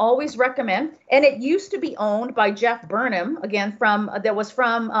 I'm going to always recommend, and it used to be owned by Jeff Burnham, again, from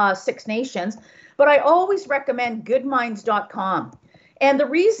Six Nations, but I always recommend goodminds.com. And the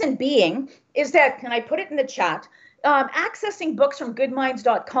reason being is that, and I put it in the chat, accessing books from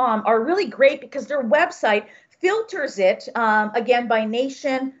goodminds.com are really great because their website filters it, again, by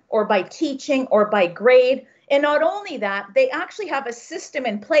nation or by teaching or by grade. And not only that, they actually have a system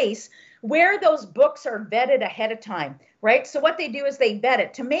in place where those books are vetted ahead of time, right? So what they do is they vet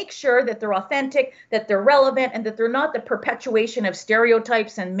it to make sure that they're authentic, that they're relevant, and that they're not the perpetuation of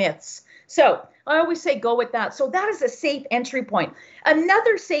stereotypes and myths. So I always say go with that. So that is a safe entry point.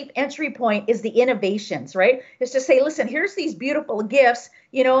 Another safe entry point is the innovations, right? Is to say, listen, here's these beautiful gifts,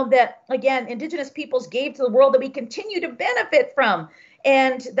 that, again, Indigenous peoples gave to the world that we continue to benefit from.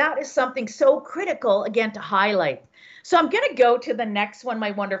 And that is something so critical, again, to highlight. So I'm going to go to the next one, my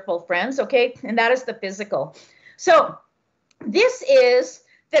wonderful friends, okay? And that is the physical. So this is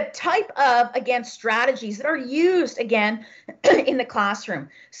the type of, again, strategies that are used, again, in the classroom.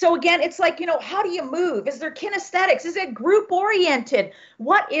 So again, it's like, how do you move? Is there kinesthetics? Is it group oriented?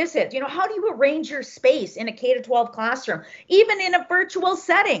 What is it? How do you arrange your space in a K-12 classroom, even in a virtual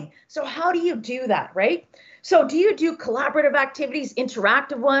setting? So how do you do that, right? So do you do collaborative activities,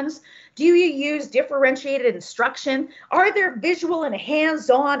 interactive ones? Do you use differentiated instruction? Are there visual and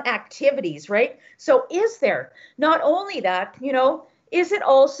hands-on activities, right? So is there? Not only that, is it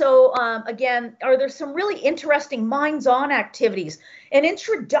also, again, are there some really interesting minds-on activities? An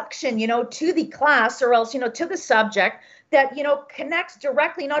introduction, to the class or else, to the subject that, connects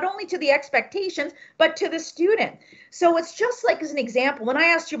directly not only to the expectations, but to the student. So it's just like, as an example, when I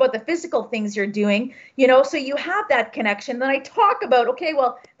asked you about the physical things you're doing, so you have that connection. Then I talk about, okay,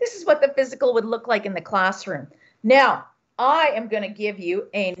 well, this is what the physical would look like in the classroom. Now, I am going to give you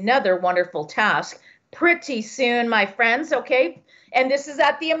another wonderful task pretty soon, my friends, okay? And this is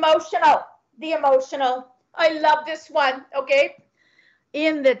at the emotional. I love this one, okay?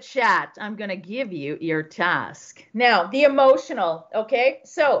 In the chat, I'm going to give you your task. Now, the emotional, okay?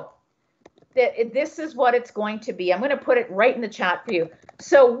 So this is what it's going to be. I'm going to put it right in the chat for you.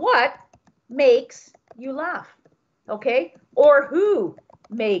 So what makes you laugh, okay? Or who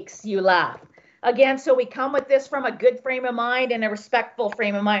makes you laugh? Again, so we come with this from a good frame of mind and a respectful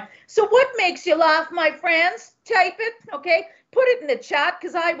frame of mind. So what makes you laugh, my friends? Type it, okay? Put it in the chat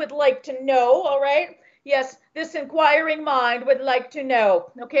because I would like to know, all right? Yes, this inquiring mind would like to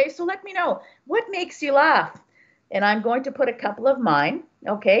know. Okay, so let me know. What makes you laugh? And I'm going to put a couple of mine,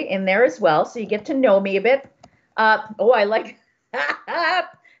 okay, in there as well, so you get to know me a bit. I like,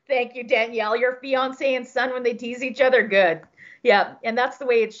 thank you, Danielle. Your fiance and son, when they tease each other, good. Yeah, and that's the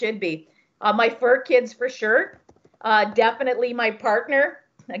way it should be. My fur kids, for sure. Definitely my partner,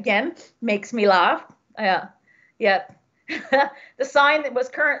 again, makes me laugh. Yeah. The sign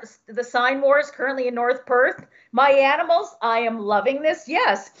war is currently in North Perth. My animals, I am loving this.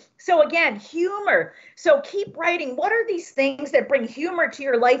 Yes. So again, humor. So keep writing. What are these things that bring humor to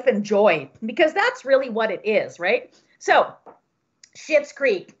your life and joy? Because that's really what it is, right? So Schitt's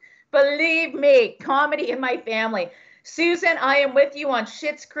Creek, believe me, comedy in my family. Susan, I am with you on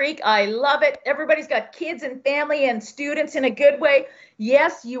Schitt's Creek. I love it. Everybody's got kids and family and students in a good way.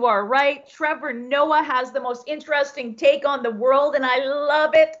 Yes, you are right. Trevor Noah has the most interesting take on the world, and I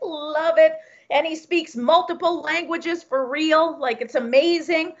love it, love it. And he speaks multiple languages for real. Like, it's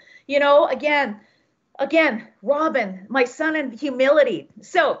amazing. Again, Robin, my son in humility.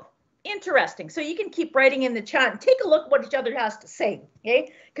 So interesting. So you can keep writing in the chat and take a look at what each other has to say,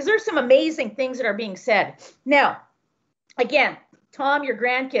 okay? Because there's some amazing things that are being said. Now, again, Tom, your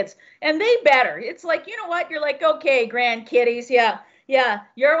grandkids, and they better. It's like, you know what? You're like, okay, grandkiddies, yeah,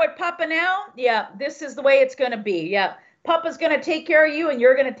 you're with Papa now? Yeah, this is the way it's going to be. Yeah, Papa's going to take care of you and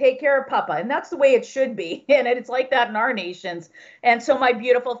you're going to take care of Papa. And that's the way it should be. And it's like that in our nations. And so my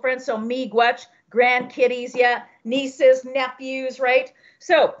beautiful friends, so miigwech, grandkiddies, yeah, nieces, nephews, right?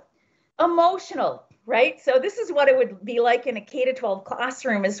 So emotional, right? So this is what it would be like in a K-12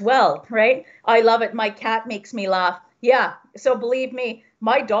 classroom as well, right? I love it. My cat makes me laugh. Yeah. So believe me,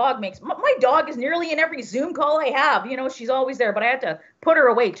 my dog is nearly in every Zoom call I have. You know, she's always there, but I had to put her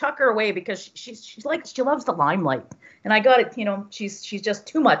away, tuck her away because she loves the limelight. And I got it, you know, she's just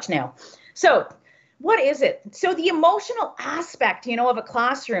too much now. So what is it? So the emotional aspect, you know, of a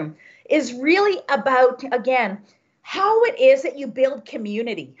classroom is really about, again, how it is that you build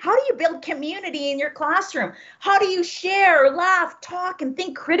community. How do you build community in your classroom? How do you share, laugh, talk, and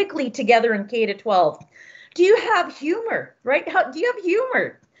think critically together in K-12? Do you have humor, right? Do you have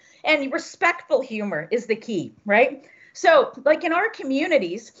humor? And respectful humor is the key, right? So like in our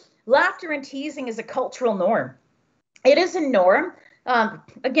communities, laughter and teasing is a cultural norm. It is a norm.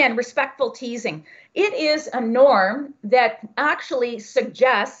 Again, respectful teasing. It is a norm that actually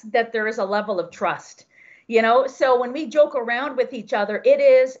suggests that there is a level of trust. You know, so when we joke around with each other, it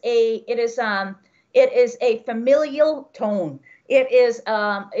is a familial tone. It is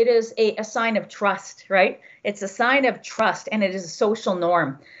a sign of trust, right? It's a sign of trust, and it is a social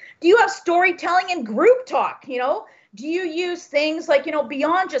norm. Do you have storytelling and group talk? You know, do you use things like, you know,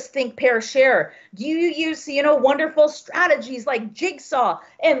 beyond just think, pair, share? Do you use, you know, wonderful strategies like jigsaw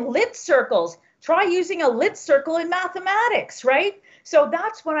and lit circles? Try using a lit circle in mathematics, right? So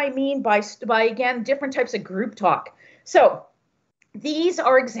that's what I mean by again, different types of group talk. So these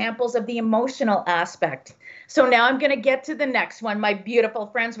are examples of the emotional aspect. So now I'm going to get to the next one, my beautiful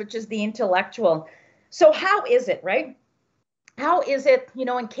friends, which is the intellectual. So how is it, right? How is it, you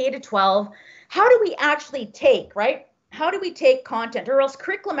know, in K-12, how do we actually take, right? How do we take content or else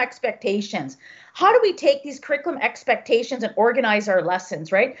curriculum expectations? How do we take these curriculum expectations and organize our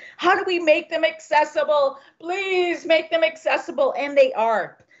lessons, right? How do we make them accessible? Please make them accessible, and they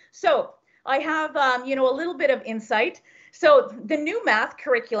are. So I have, you know, a little bit of insight. So the new math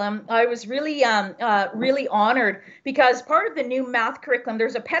curriculum, I was really, really honored because part of the new math curriculum,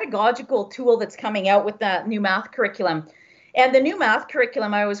 there's a pedagogical tool that's coming out with the new math curriculum. And the new math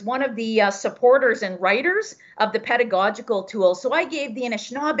curriculum, I was one of the supporters and writers of the pedagogical tool. So I gave the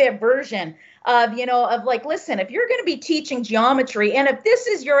Anishinaabe version of, you know, of like, listen, if you're going to be teaching geometry, and if this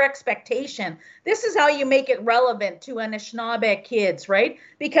is your expectation, this is how you make it relevant to Anishinaabe kids, right?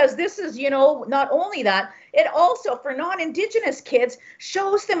 Because this is, you know, not only that, it also, for non-Indigenous kids,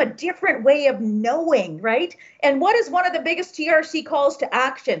 shows them a different way of knowing, right? And what is one of the biggest TRC calls to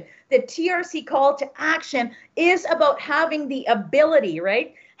action? The TRC call to action is about having the ability,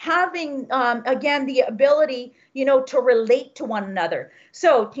 right? Having, again, the ability, you know, to relate to one another.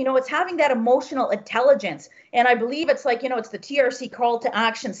 So, you know, it's having that emotional intelligence. And I believe it's like, you know, it's the TRC call to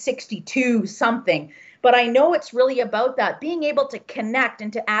action 62 something. But I know it's really about that, being able to connect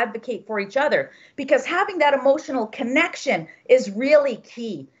and to advocate for each other, because having that emotional connection is really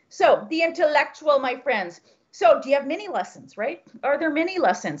key. So the intellectual, my friends. So do you have mini lessons, right? Are there mini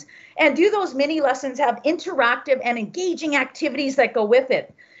lessons? And do those mini lessons have interactive and engaging activities that go with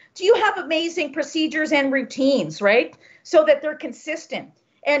it? Do you have amazing procedures and routines, right? So that they're consistent.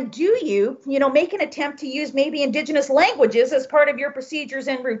 And do you, you know, make an attempt to use maybe Indigenous languages as part of your procedures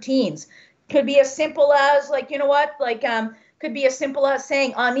and routines? Could be as simple as, like, you know what, like, could be as simple as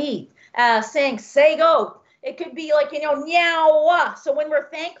saying ani, saying sego. It could be like, you know, nyawa. So when we're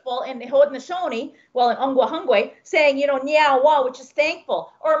thankful in Haudenosaunee, well, in Ongwahungwe, saying, you know, nyawa, which is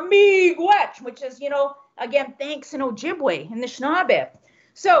thankful, or miigwech, which is, you know, again, thanks in Ojibwe, in the Anishinaabe.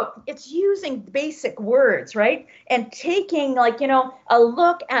 So it's using basic words, right? And taking, like, you know, a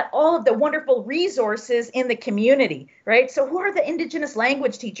look at all of the wonderful resources in the community, right? So who are the Indigenous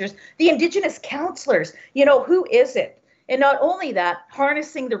language teachers, the Indigenous counselors? You know, who is it? And not only that,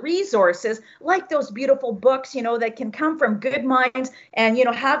 harnessing the resources like those beautiful books, you know, that can come from good minds, and, you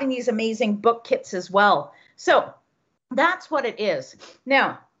know, having these amazing book kits as well. So that's what it is.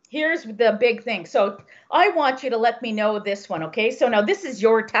 Now, here's the big thing. So I want you to let me know this one, okay? So now this is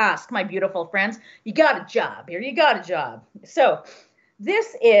your task, my beautiful friends. You got a job here. You got a job. So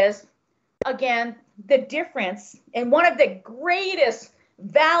this is, again, the difference and one of the greatest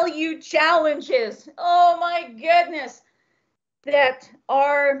value challenges. Oh, my goodness. that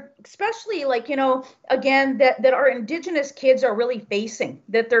are, especially like, again, that our Indigenous kids are really facing,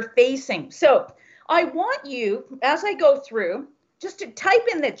 that they're facing. So I want you, as I go through, just to type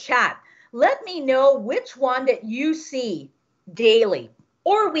in the chat. Let me know which one that you see daily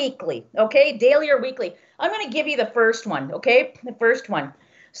or weekly, okay? Daily or weekly. I'm going to give you the first one, okay? The first one.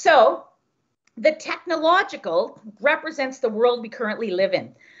 So the technological represents the world we currently live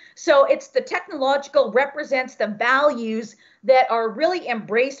in. So it's the technological represents the values that are really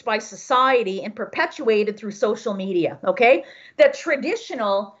embraced by society and perpetuated through social media, okay? The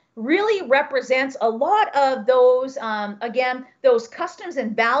traditional really represents a lot of those, again, those customs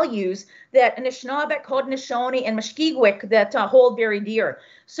and values that Anishinaabe, Haudenosaunee, and Mushkegowuk that hold very dear.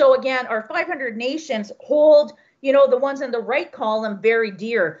 So again, our 500 nations hold, the ones in the right column very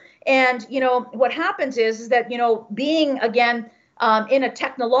dear. And, what happens is that, being, again, in a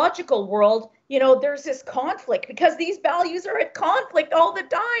technological world, there's this conflict because these values are at conflict all the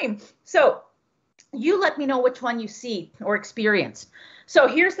time. So you let me know which one you see or experience. So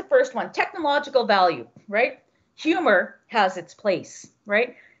here's the first one, technological value, right? Humor has its place,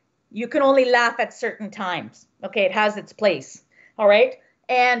 right? You can only laugh at certain times. Okay, it has its place. All right.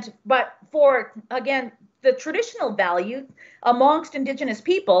 But for, again, the traditional value amongst Indigenous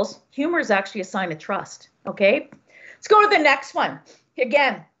peoples, humor is actually a sign of trust. Okay. Let's go to the next one.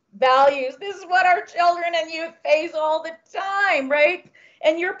 Again, values. This is what our children and youth face all the time, right?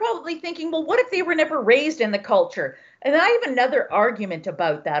 And you're probably thinking, well, what if they were never raised in the culture? And I have another argument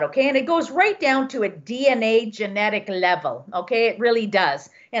about that, okay? And it goes right down to a DNA genetic level, okay? It really does.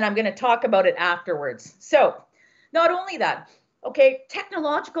 And I'm going to talk about it afterwards. So not only that, okay,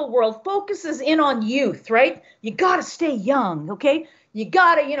 technological world focuses in on youth, right? You got to stay young, okay? You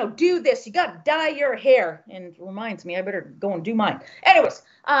got to, do this. You got to dye your hair. And it reminds me, I better go and do mine. Anyways,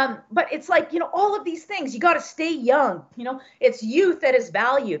 but it's like, all of these things, you got to stay young. It's youth that is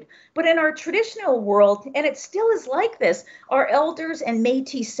valued. But in our traditional world, and it still is like this, our elders and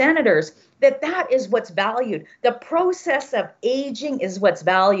Métis senators, that is what's valued. The process of aging is what's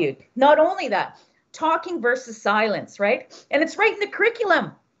valued. Not only that, talking versus silence, right? And it's right in the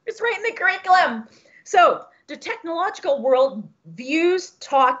curriculum. It's right in the curriculum. So the technological world views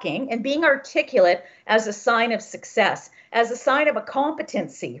talking and being articulate as a sign of success, as a sign of a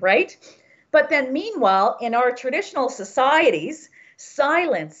competency, right? But then meanwhile, in our traditional societies,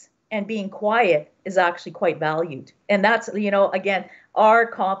 silence and being quiet is actually quite valued. And that's, again, our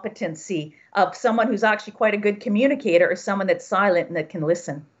competency of someone who's actually quite a good communicator or someone that's silent and that can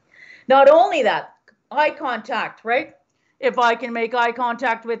listen. Not only that, eye contact, right? If I can make eye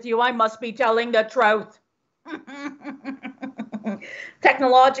contact with you, I must be telling the truth.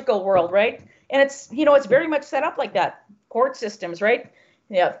 Technological world, right? And it's, it's very much set up like that. Court systems, right?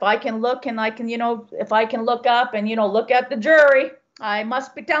 Yeah, if I can look and I can, if I can look up and, look at the jury, I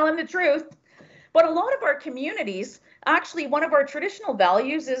must be telling the truth. But a lot of our communities, actually, one of our traditional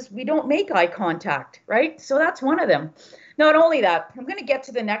values is we don't make eye contact, right? So that's one of them. Not only that, I'm going to get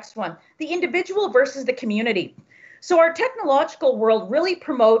to the next one, the individual versus the community. So our technological world really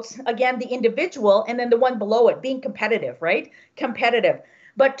promotes, again, the individual and then the one below it being competitive, right? Competitive.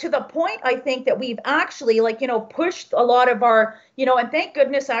 But to the point, I think that we've actually pushed a lot of our, and thank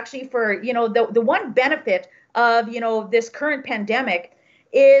goodness actually for, the one benefit of, this current pandemic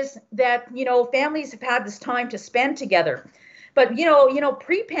is that, families have had this time to spend together. But,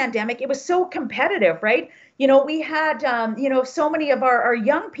 pre-pandemic, it was so competitive, right? We had, so many of our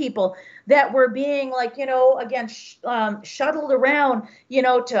young people that were being again, shuttled around,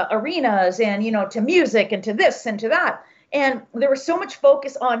 to arenas and, to music and to this and to that. And there was so much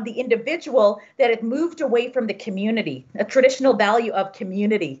focus on the individual that it moved away from the community, a traditional value of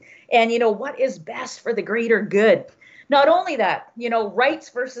community and, what is best for the greater good. Not only that, rights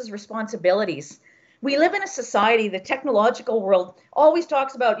versus responsibilities. We live in a society, the technological world always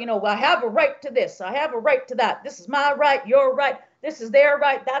talks about, I have a right to this, I have a right to that. This is my right, your right, this is their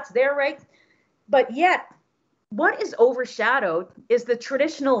right, that's their right. But yet, what is overshadowed is the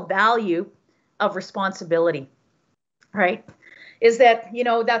traditional value of responsibility, right? Is that,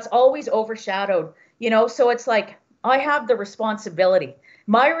 that's always overshadowed, so it's like, I have the responsibility.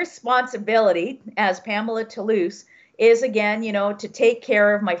 My responsibility as Pamela Toulouse is, again, to take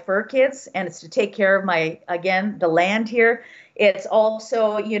care of my fur kids, and it's to take care of the land here. It's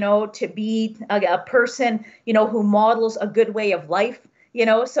also, to be a person, who models a good way of life,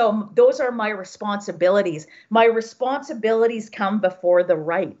 so those are my responsibilities. My responsibilities come before the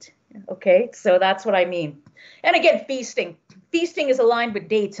right. Okay, so that's what I mean. And again, feasting. Feasting is aligned with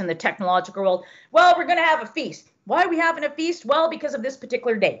dates in the technological world. Well, we're going to have a feast. Why are we having a feast? Well, because of this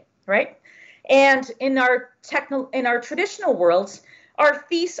particular day, right? And in our traditional worlds, our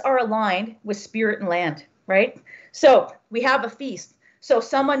feasts are aligned with spirit and land, right? So we have a feast. So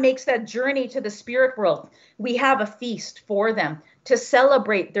someone makes that journey to the spirit world. We have a feast for them to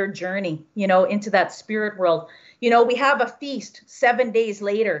celebrate their journey, into that spirit world. We have a feast 7 days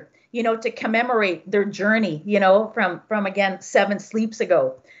later, to commemorate their journey, from again, 7 sleeps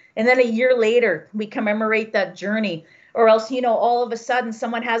ago. And then a year later, we commemorate that journey. Or else, all of a sudden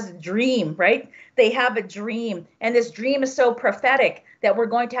someone has a dream, right? They have a dream, and this dream is so prophetic that we're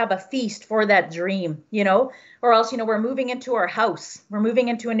going to have a feast for that dream, or else, we're moving into our house. We're moving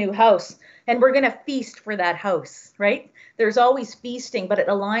into a new house, and we're going to feast for that house, right? There's always feasting, but it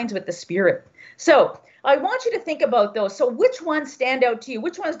aligns with the spirit. So I want you to think about those. So which ones stand out to you?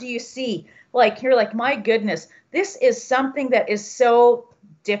 Which ones do you see? Like, you're like, my goodness, this is something that is so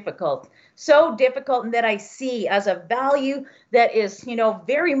difficult and that I see as a value that is,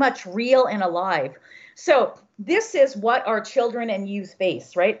 very much real and alive. So this is what our children and youth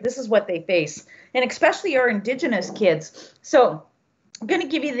face, right? This is what they face, and especially our Indigenous kids. So I'm going to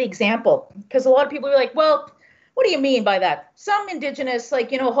give you the example, because a lot of people are like, well, what do you mean by that? Some Indigenous, like,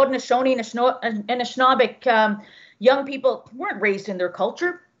 Haudenosaunee and Anishinaabeg young people weren't raised in their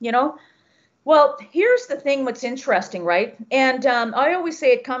culture, Well, here's the thing, what's interesting, right? And I always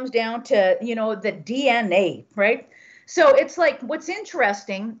say it comes down to, the DNA, right? So it's like, what's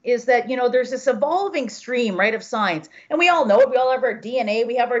interesting is that, there's this evolving stream, right, of science. And we all know it. We all have our DNA.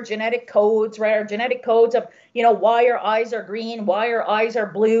 We have our genetic codes, right? Our genetic codes of, why our eyes are green, why our eyes are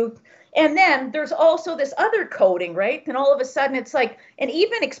blue. And then there's also this other coding, right? And all of a sudden it's like, and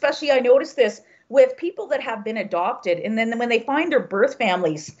even especially I noticed this with people that have been adopted. And then when they find their birth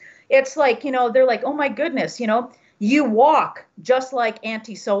families, it's like, they're like, oh my goodness, you walk just like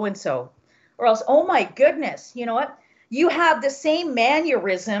Auntie so-and-so. Or else, oh my goodness, you know what? You have the same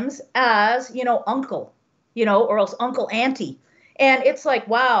mannerisms as, uncle, or else Uncle Auntie. And it's like,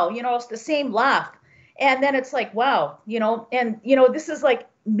 wow, it's the same laugh. And then it's like, wow, this is like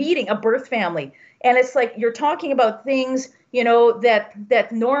meeting a birth family. And it's like, you're talking about things, that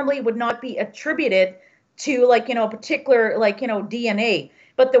normally would not be attributed to like, particular, like, DNA.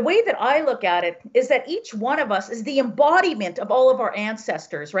 But the way that I look at it is that each one of us is the embodiment of all of our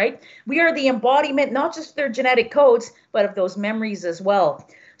ancestors, right? We are the embodiment, not just of their genetic codes, but of those memories as well.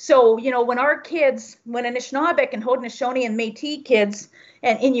 So, when our kids, when Anishinaabeg and Haudenosaunee and Métis kids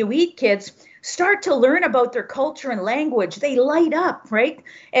and Inuit kids start to learn about their culture and language, they light up, right?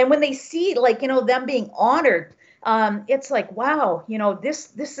 And when they see, like, them being honored, it's like, wow,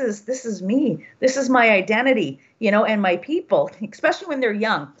 this is me. This is my identity, and my people, especially when they're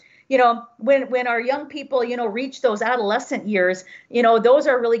young. When our young people, reach those adolescent years, those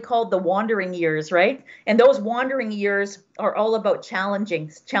are really called the wandering years, right? And those wandering years are all about challenging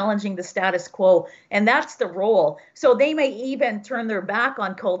the status quo. And that's the role. So they may even turn their back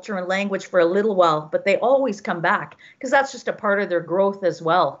on culture and language for a little while, but they always come back because that's just a part of their growth as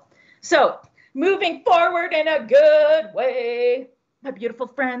well. So moving forward in a good way, my beautiful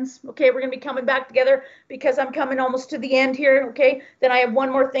friends. Okay, we're going to be coming back together because I'm coming almost to the end here. Okay, then I have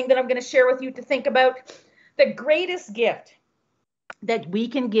one more thing that I'm going to share with you to think about. The greatest gift that we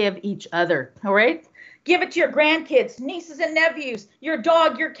can give each other. All right, give it to your grandkids, nieces and nephews, your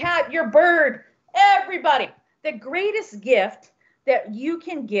dog, your cat, your bird, everybody. The greatest gift that you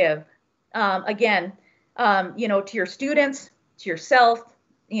can give, to your students, to yourself,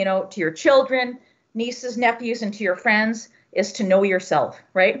 to your children, nieces, nephews, and to your friends is to know yourself,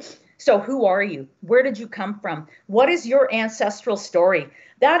 right? So who are you? Where did you come from? What is your ancestral story?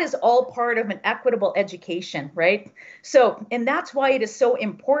 That is all part of an equitable education, right? So, and that's why it is so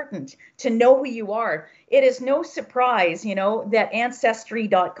important to know who you are. It is no surprise, that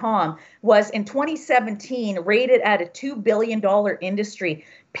Ancestry.com was in 2017 rated at a $2 billion industry.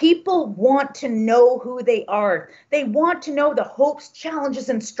 People want to know who they are. They want to know the hopes, challenges,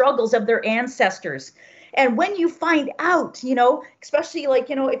 and struggles of their ancestors. And when you find out, especially like,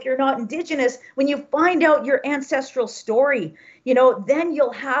 if you're not Indigenous, when you find out your ancestral story, then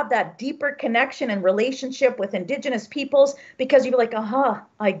you'll have that deeper connection and relationship with Indigenous peoples because you're like, aha,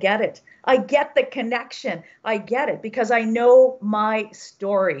 I get it. I get the connection. I get it because I know my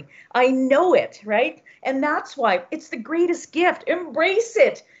story. I know it, right? And that's why it's the greatest gift. Embrace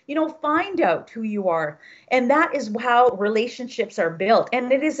it. Find out who you are. And that is how relationships are built. And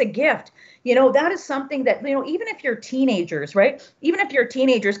it is a gift. That is something that, even if you're teenagers, right? Even if you're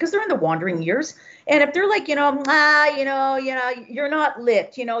teenagers, because they're in the wandering years. And if they're like, you're not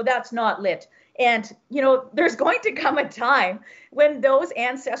lit, that's not lit. And, there's going to come a time when those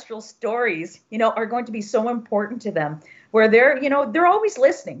ancestral stories, are going to be so important to them. where they're, they're always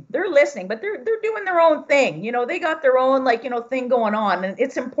listening. They're listening, but they're doing their own thing. They got their own thing going on, and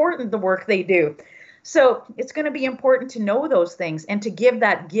it's important, the work they do. So it's going to be important to know those things and to give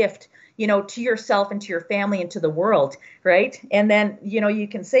that gift, to yourself and to your family and to the world, right? And then, you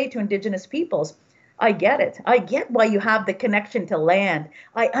can say to Indigenous peoples, I get it. I get why you have the connection to land.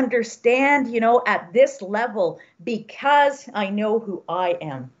 I understand, at this level, because I know who I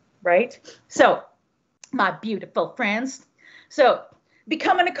am, right? So, my beautiful friends, so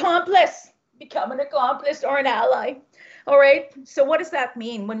become an accomplice or an ally. All right. So what does that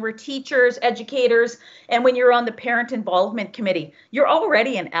mean when we're teachers, educators, and when you're on the parent involvement committee? You're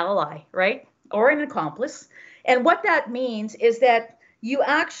already an ally, right? Or an accomplice. And what that means is that you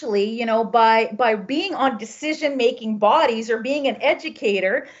actually, by being on decision-making bodies or being an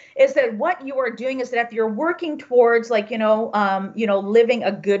educator, is that what you are doing is that if you're working towards living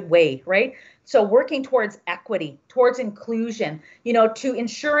a good way, right? So working towards equity, towards inclusion, to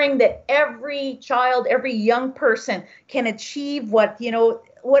ensuring that every child, every young person can achieve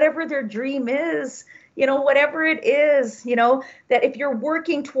whatever their dream is, whatever it is, that if you're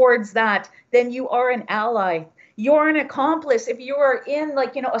working towards that, then you are an ally. You're an accomplice if you are in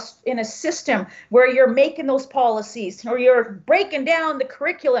in a system where you're making those policies or you're breaking down the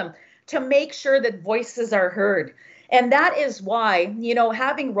curriculum to make sure that voices are heard. And that is why,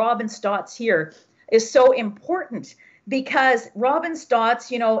 having Robin Stotts here is so important, because Robin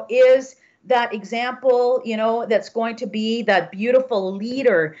Stotts, is that example, that's going to be that beautiful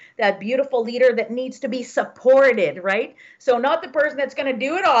leader that needs to be supported, right? So not the person that's going to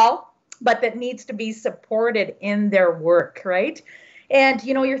do it all, but that needs to be supported in their work, right? And,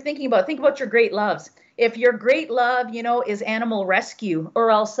 you're think about your great loves. If your great love, is animal rescue,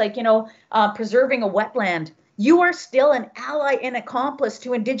 or else preserving a wetland, you are still an ally and accomplice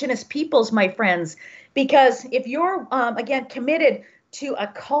to Indigenous peoples, my friends, because if you're, again, committed to a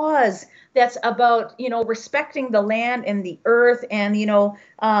cause that's about, respecting the land and the earth and,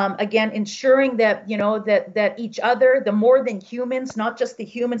 again, ensuring that, that each other, the more than humans, not just the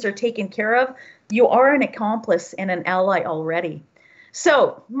humans, are taken care of, you are an accomplice and an ally already.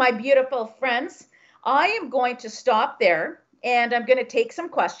 So, my beautiful friends, I am going to stop there and I'm going to take some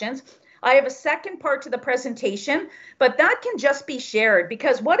questions. I have a second part to the presentation, but that can just be shared,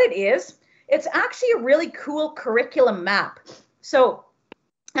 because what it is, it's actually a really cool curriculum map. So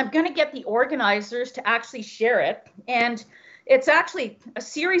I'm going to get the organizers to actually share it. And it's actually a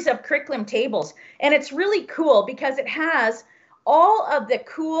series of curriculum tables. And it's really cool because it has all of the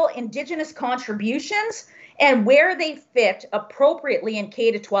cool Indigenous contributions and where they fit appropriately in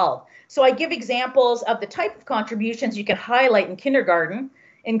K to 12. So I give examples of the type of contributions you can highlight in kindergarten,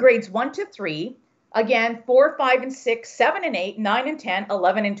 in grades 1 to 3, again, 4, 5, and 6, 7 and 8, 9 and 10,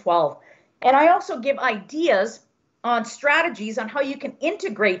 11 and 12. And I also give ideas on strategies on how you can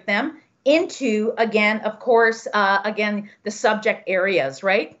integrate them into, again, of course, the subject areas,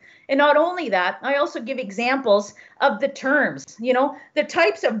 right? And not only that, I also give examples of the terms, the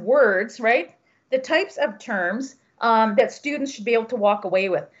types of words, right? The types of terms that students should be able to walk away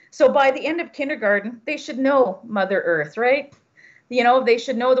with. So by the end of kindergarten, they should know Mother Earth, right? They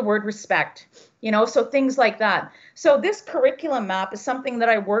should know the word respect, so things like that. So this curriculum map is something that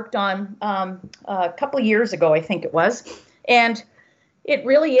I worked on a couple of years ago, I think it was. And it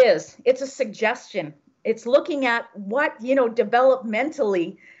really is. It's a suggestion. It's looking at what,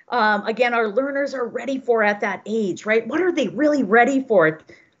 developmentally, again, our learners are ready for at that age, right? What are they really ready for?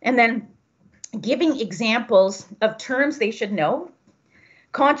 And then giving examples of terms they should know,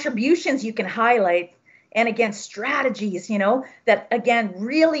 contributions you can highlight, and again, strategies, that again,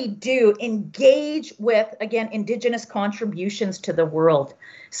 really do engage with, again, Indigenous contributions to the world.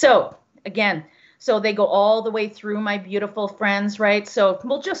 So again, so they go all the way through, my beautiful friends, right? So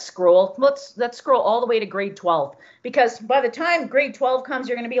we'll just scroll. Let's scroll all the way to grade 12, because by the time grade 12 comes,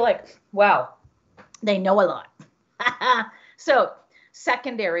 you're going to be like, wow, they know a lot. So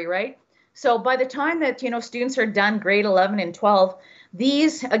secondary, right? So by the time that, students are done grade 11 and 12,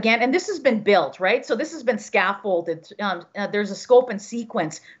 these, again, and this has been built, right? So this has been scaffolded. There's a scope and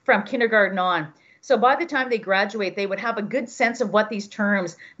sequence from kindergarten on. So by the time they graduate, they would have a good sense of what these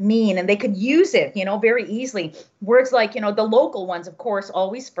terms mean, and they could use it, very easily. Words like, the local ones, of course,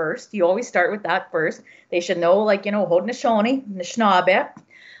 always first. You always start with that first. They should know, Haudenosaunee, Anishinaabe.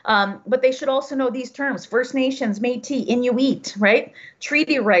 But they should also know these terms: First Nations, Métis, Inuit, right?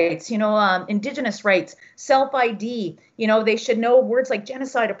 Treaty rights, Indigenous rights, self-ID. They should know words like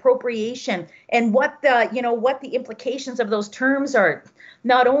genocide, appropriation, and what the implications of those terms are.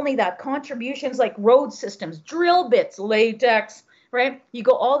 Not only that, contributions like road systems, drill bits, latex, right? You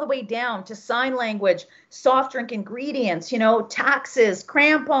go all the way down to sign language, soft drink ingredients, taxes,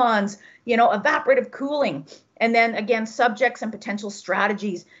 crampons, evaporative cooling. And then again, subjects and potential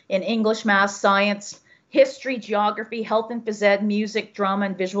strategies in English, math, science, history, geography, health and phys ed, music, drama,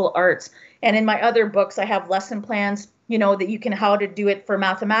 and visual arts. And in my other books, I have lesson plans, that you can how to do it for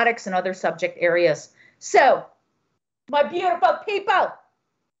mathematics and other subject areas. So, my beautiful people,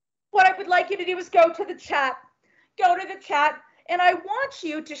 what I would like you to do is go to the chat. Go to the chat, and I want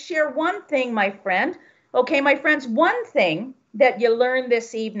you to share one thing, my friend. Okay, my friends, one thing that you learned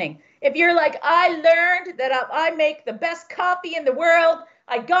this evening. If you're like, I learned that I make the best coffee in the world,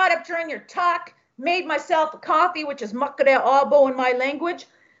 I got up during your talk, made myself a coffee, which is makare abo in my language.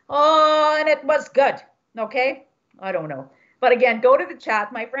 Oh, and it was good. Okay? I don't know. But again, go to the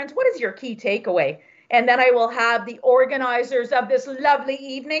chat, my friends. What is your key takeaway? And then I will have the organizers of this lovely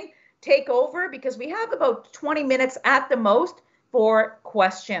evening take over because we have about 20 minutes at the most for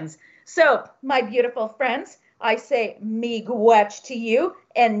questions. So, my beautiful friends, I say miigwech to you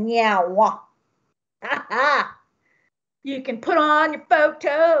and nyawa. You can put on your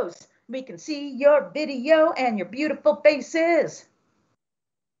photos. We can see your video and your beautiful faces.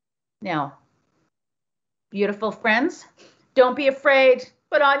 Now, beautiful friends, don't be afraid.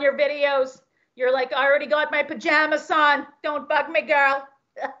 Put on your videos. You're like, I already got my pajamas on. Don't bug me, girl.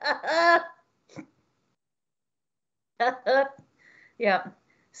 Yeah.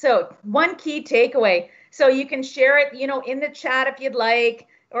 So one key takeaway. So you can share it, in the chat if you'd like,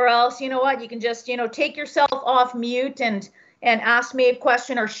 or else, you know what, you can just, take yourself off mute and ask me a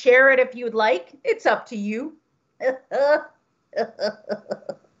question or share it if you'd like. It's up to you.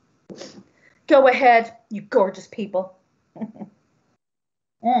 Go ahead, you gorgeous people.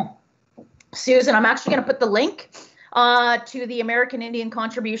 Susan, I'm actually going to put the link to the American Indian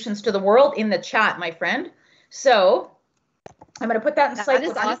contributions to the world in the chat, my friend. So I'm going to put that in That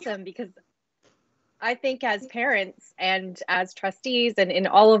is awesome because I think as parents and as trustees and in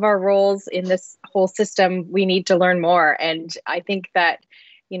all of our roles in this whole system, we need to learn more. And I think that,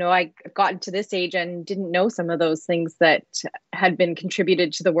 I got to this age and didn't know some of those things that had been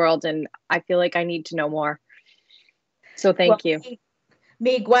contributed to the world. And I feel like I need to know more. So thank you.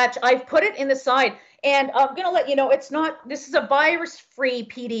 Miigwech, I've put it in the side. And I'm going to let you know, this is a virus-free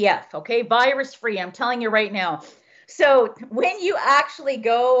PDF, okay? Virus-free, I'm telling you right now. So when you actually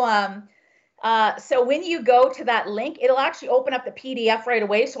go, when you go to that link, it'll actually open up the PDF right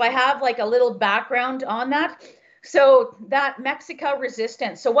away. So I have like a little background on that. So that Mexico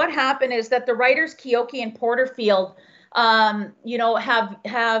resistance. So what happened is that the writers Keoki and Porterfield, have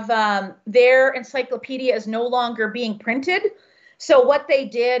their encyclopedia is no longer being printed. So what they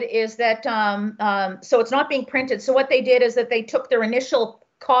did is that, so it's not being printed. So what they did is that they took their initial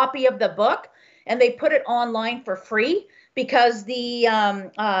copy of the book and they put it online for free because the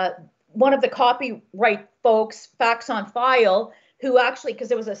one of the copyright folks, Facts on File, who actually, because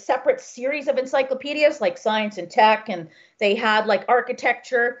there was a separate series of encyclopedias like science and tech, and they had like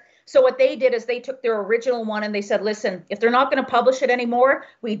architecture. So what they did is they took their original one and they said, listen, if they're not going to publish it anymore,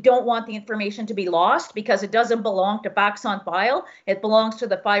 we don't want the information to be lost because it doesn't belong to Facts on File. It belongs to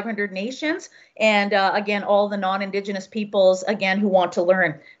the 500 nations. And again, all the non-Indigenous peoples, again, who want to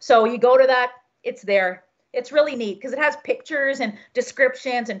learn. So you go to that, it's there. It's really neat because it has pictures and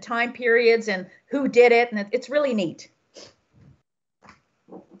descriptions and time periods and who did it. And it's really neat.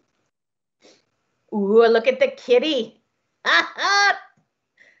 Ooh, look at the kitty.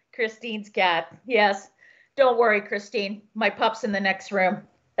 Christine's cat. Yes. Don't worry, Christine. My pup's in the next room.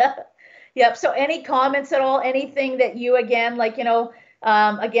 Yep. So any comments at all? Anything that you, again, like,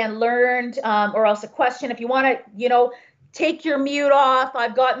 again, learned or else a question, if you want to, take your mute off.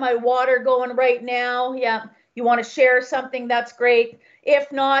 I've got my water going right now. Yeah. You want to share something? That's great.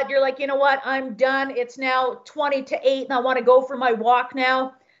 If not, you're like, you know what? I'm done. It's now 20 to 8 and I want to go for my walk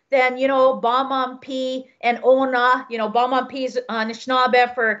now. Then, Bamampi and Ona, Bamampi is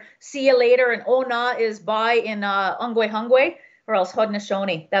Anishinaabe for see you later, and Ona is bye in Ungwe Hungwe, or else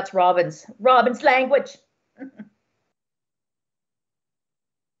Haudenosaunee. That's Robin's language.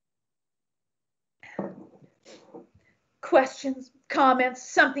 Questions,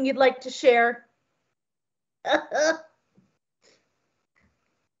 comments, something you'd like to share?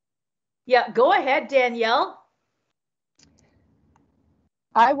 Yeah, go ahead, Danielle.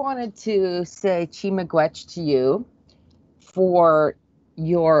 I wanted to say Chi-miigwech to you for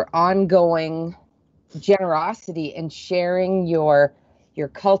your ongoing generosity in sharing your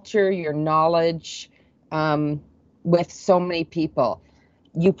culture, your knowledge with so many people.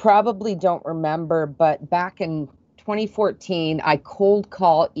 You probably don't remember, but back in 2014, I cold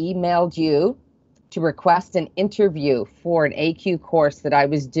call emailed you to request an interview for an AQ course that I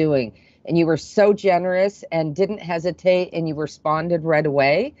was doing. And you were so generous and didn't hesitate, and you responded right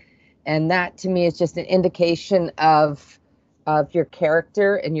away. And that to me is just an indication of your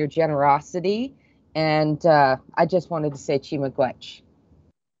character and your generosity. And I just wanted to say Chimagwech.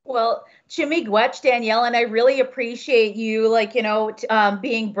 Well, Chimigwech, Danielle, and I really appreciate you, like,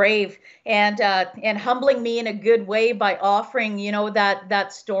 being brave and humbling me in a good way by offering,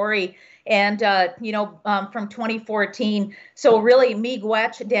 that story and, from 2014. So really,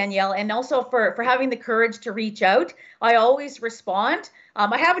 Miigwech, Danielle, and also for having the courage to reach out. I always respond.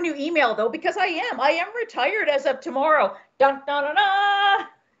 I have a new email, though, because I am retired as of tomorrow. Dun, dun, dun,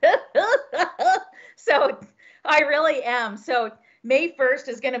 dun. So I really am. So May 1st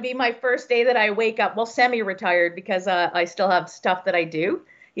is going to be my first day that I wake up. Well, semi-retired, because I still have stuff that I do.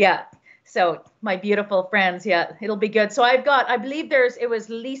 Yeah. So my beautiful friends, yeah, it'll be good. So I believe it was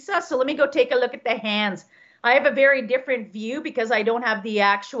Lisa. So let me go take a look at the hands. I have a very different view because I don't have the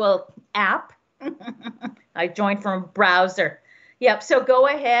actual app. I joined from a browser. Yep. So go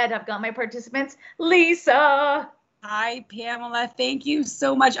ahead. I've got my participants. Lisa. Hi, Pamela. Thank you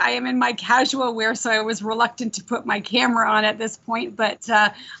so much. I am in my casual wear, so I was reluctant to put my camera on at this point, but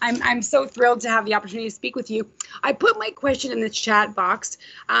I'm so thrilled to have the opportunity to speak with you. I put my question in the chat box,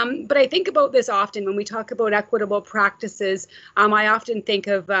 but I think about this often when we talk about equitable practices. I often think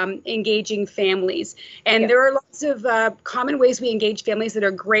of engaging families, and there are lots of common ways we engage families that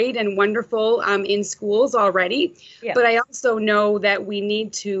are great and wonderful in schools already. But I also know that we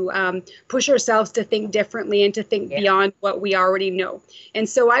need to push ourselves to think differently and to think beyond what we already know. And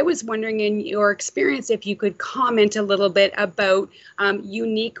so I was wondering, in your experience, if you could comment a little bit about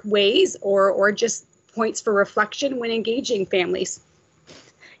unique ways or just points for reflection when engaging families.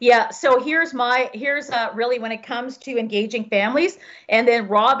 Yeah, so here's really when it comes to engaging families, and then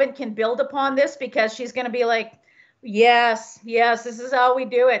Robin can build upon this because she's going to be like, yes, this is how we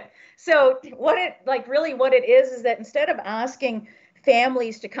do it. So what it is that instead of asking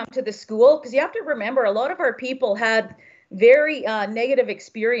families to come to the school, because you have to remember a lot of our people had very negative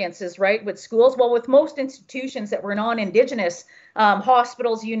experiences, right, with schools. Well, with most institutions that were non-Indigenous,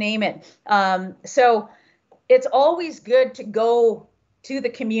 hospitals, you name it. So it's always good to go to the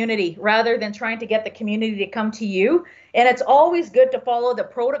community rather than trying to get the community to come to you. And it's always good to follow the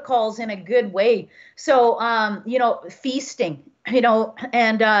protocols in a good way. So, feasting,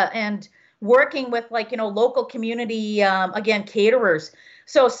 and working with local community, again, caterers.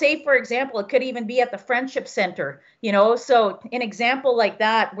 So say, for example, it could even be at the Friendship Center, so an example like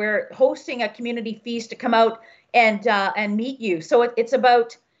that, we're hosting a community feast to come out and meet you. So it's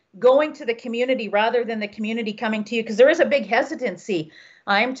about going to the community rather than the community coming to you, because there is a big hesitancy.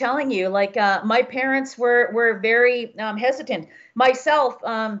 I'm telling you, my parents were very hesitant. Myself,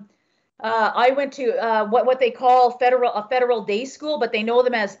 I went to what they call a federal day school, but they know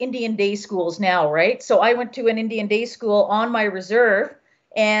them as Indian day schools now, right? So I went to an Indian day school on my reserve,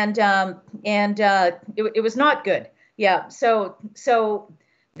 and it was not good. Yeah. So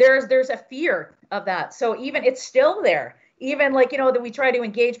there's a fear of that. So even it's still there, even that we try to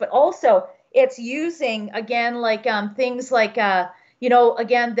engage, but also it's using again things like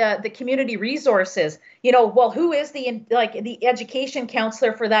again, the community resources, well, who is the education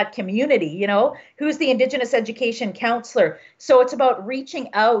counselor for that community? Who's the Indigenous education counselor? So it's about reaching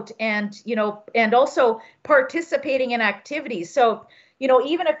out and also participating in activities. So,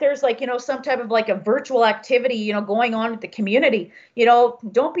 even if there's some type of a virtual activity, going on with the community,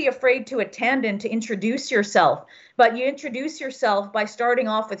 don't be afraid to attend and to introduce yourself. But you introduce yourself by starting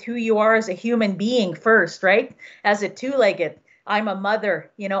off with who you are as a human being first, right? As a two-legged. I'm a mother,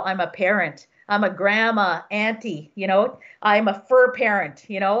 I'm a parent, I'm a grandma, auntie, I'm a fur parent,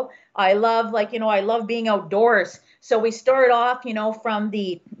 I love I love being outdoors. So we start off, from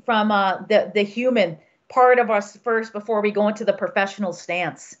the human part of us first before we go into the professional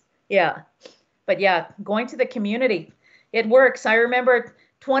stance. Yeah. But yeah, going to the community, it works. I remember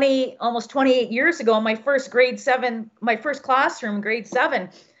almost 28 years ago, my first classroom, grade 7,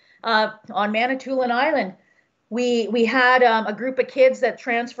 on Manitoulin Island. We had a group of kids that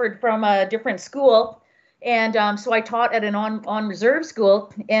transferred from a different school. And so I taught at an on reserve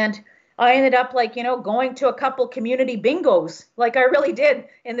school, and I ended up going to a couple community bingos, like I really did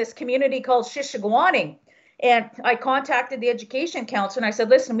in this community called Shishigwaning. And I contacted the education counselor and I said,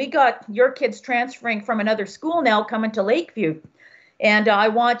 listen, we got your kids transferring from another school now coming to Lakeview. And I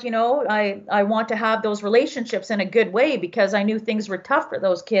want, I want to have those relationships in a good way, because I knew things were tough for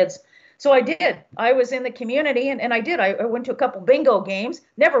those kids. So I did. I was in the community and I did. I went to a couple bingo games,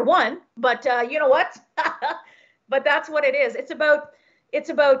 never won, but you know what? But that's what it is. It's about it's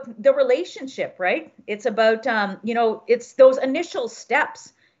about the relationship, right? It's about, it's those initial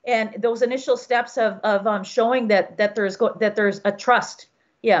steps, and those initial steps of showing that there's a trust.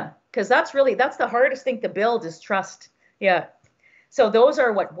 Yeah, because that's the hardest thing to build is trust. Yeah. So those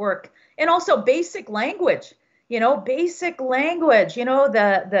are what work. And also basic language, basic language,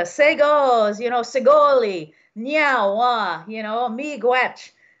 the segos, segoli, nyawa,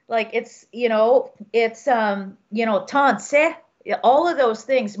 miigwech. Like it's, tanse, all of those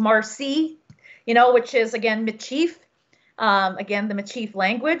things, Marci, which is again Michif, again the Michif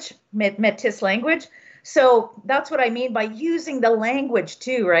language, Metis language. So that's what I mean by using the language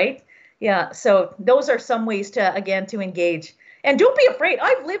too, right? Yeah. So those are some ways to engage. And don't be afraid.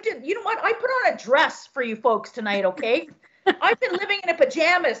 I've lived in, you know what? I put on a dress for you folks tonight, okay? I've been living in a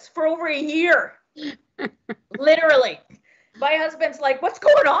pajamas for over a year. Literally. My husband's like, what's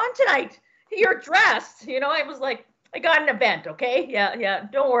going on tonight? You're dressed. I was like, I got an event, okay? Yeah.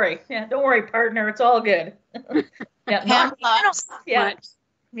 Don't worry. Yeah, don't worry, partner. It's all good. Yeah. Yeah.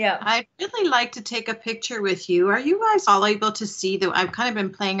 Yeah. I'd really like to take a picture with you. Are you guys all able to see that? I've kind of been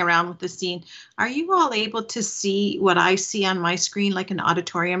playing around with the scene. Are you all able to see what I see on my screen, like an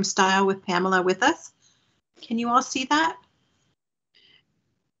auditorium style with Pamela with us? Can you all see that?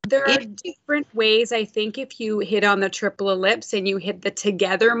 There are different ways. I think if you hit on the triple ellipse and you hit the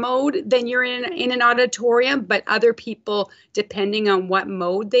together mode, then you're in an auditorium. But other people, depending on what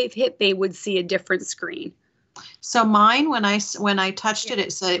mode they've hit, they would see a different screen. So mine, when I touched it,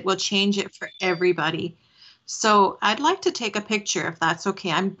 it said it will change it for everybody. So I'd like to take a picture if that's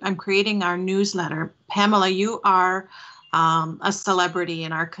okay. I'm creating our newsletter. Pamela, you are a celebrity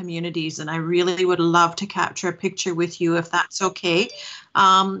in our communities, and I really would love to capture a picture with you if that's okay.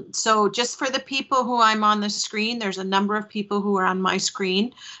 So just for the people who I'm on the screen, there's a number of people who are on my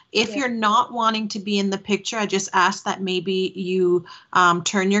screen. If you're not wanting to be in the picture, I just ask that maybe you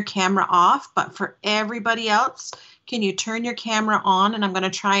turn your camera off. But for everybody else, can you turn your camera on? And I'm going to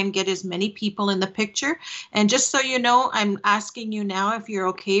try and get as many people in the picture. And just so you know, I'm asking you now if you're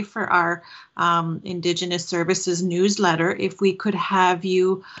okay for our Indigenous Services newsletter, if we could have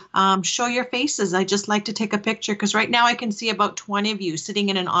you show your faces. I'd just like to take a picture because right now I can see about 20 of you sitting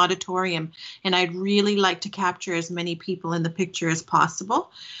in an auditorium, and I'd really like to capture as many people in the picture as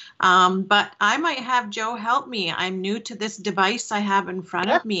possible. But I might have Joe help me. I'm new to this device I have in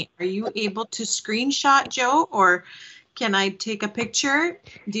front of me. Are you able to screenshot, Joe, or can I take a picture?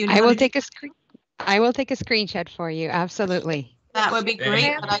 Do you know I will take a screenshot for you. Absolutely. That would be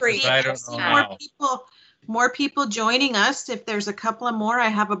great. But I see more people joining us. If there's a couple of more, I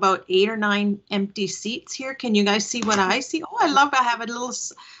have about 8 or 9 empty seats here. Can you guys see what I see? Oh, I have a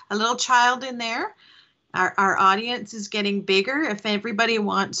little child in there. Our audience is getting bigger. If everybody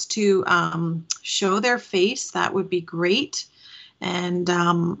wants to show their face, that would be great. And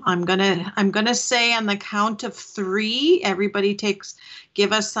I'm gonna say on the count of 3, everybody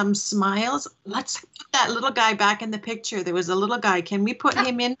give us some smiles. Let's put that little guy back in the picture. There was a little guy. Can we put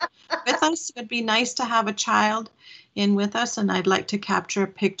him in with us? It would be nice to have a child in with us, and I'd like to capture a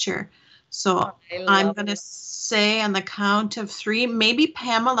picture. So I'm gonna say on the count of 3, maybe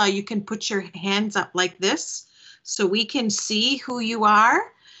Pamela, you can put your hands up like this so we can see who you are.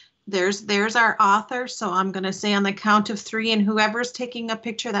 There's our author. So I'm going to say on the count of 3, and whoever's taking a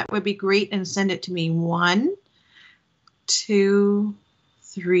picture, that would be great, and send it to me. 1, 2,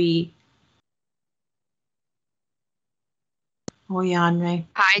 3. Oyanre.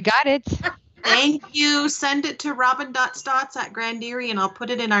 I got it. Thank you. Send it to robin.stotts@Grand Erie, and I'll put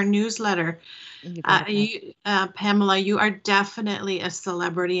it in our newsletter. Pamela, you are definitely a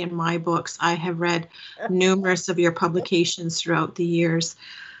celebrity in my books. I have read numerous of your publications throughout the years,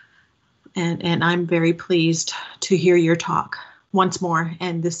 and I'm very pleased to hear your talk once more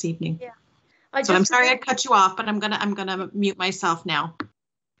and this evening. Yeah. I'm sorry I cut you off, but I'm gonna mute myself now.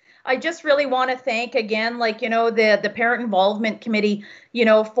 I just really want to thank again, the Parent Involvement Committee,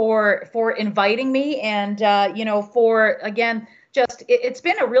 for inviting me, and for again. It's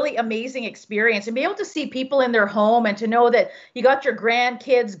been a really amazing experience, and be able to see people in their home and to know that you got your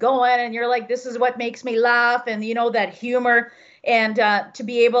grandkids going and you're like, this is what makes me laugh, and that humor, and to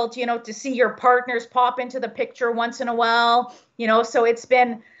be able to, to see your partners pop into the picture once in a while, so it's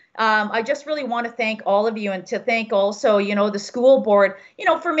been, I just really want to thank all of you, and to thank also, the school board,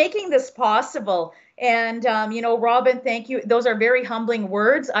 for making this possible. And, Robin, thank you. Those are very humbling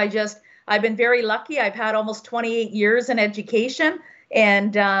words. I've been very lucky. I've had almost 28 years in education,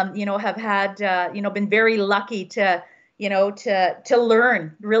 and, have had, been very lucky to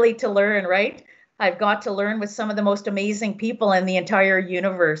learn, right? I've got to learn with some of the most amazing people in the entire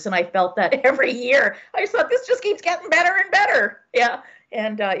universe. And I felt that every year. I just thought this just keeps getting better and better. Yeah.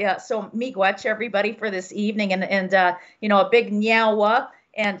 And yeah, so miigwech everybody for this evening, and you know, a big nyawa,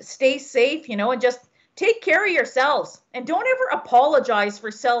 and stay safe, you know, and just take care of yourselves, and don't ever apologize for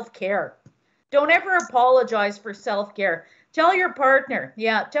self-care. Don't ever apologize for self-care. Tell your partner,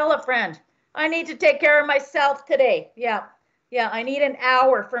 yeah, tell a friend, I need to take care of myself today. Yeah, yeah, I need an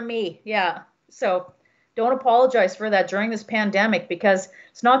hour for me. Yeah, so don't apologize for that during this pandemic, because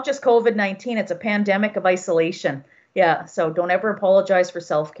it's not just COVID-19, it's a pandemic of isolation. Yeah, so don't ever apologize for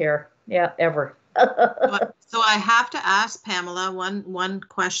self-care. Yeah, ever. So I have to ask Pamela one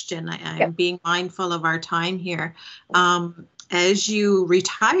question. I'm being mindful of our time here. As you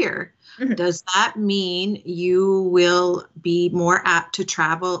retire, does that mean you will be more apt to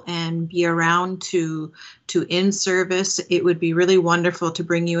travel and be around to in service? It would be really wonderful to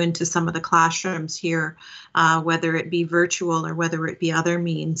bring you into some of the classrooms here, whether it be virtual or whether it be other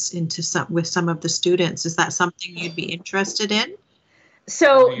means, with some of the students. Is that something you'd be interested in?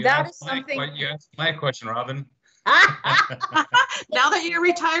 So that is something. You asked my question, Robin. Now that you're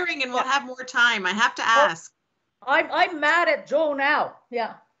retiring and we'll have more time, I have to ask. I'm mad at Joe now.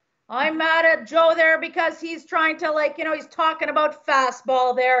 Yeah. I'm mad at Joe there because he's trying to, like, you know, he's talking about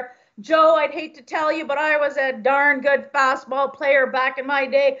fastball there. Joe, I'd hate to tell you, but I was a darn good fastball player back in my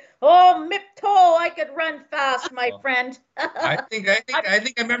day. Oh, Mipto, I could run fast, my friend. I think I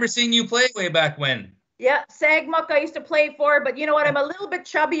remember seeing you play way back when. Yeah, Sagmuk I used to play for, but you know what? I'm a little bit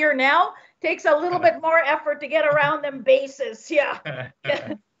chubbier now. Takes a little bit more effort to get around them bases. Yeah.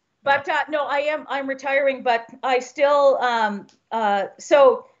 But no, I'm retiring, but I still,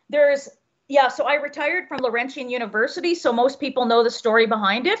 so I retired from Laurentian University. So most people know the story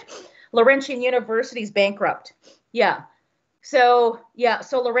behind it. Laurentian University's bankrupt. Yeah. So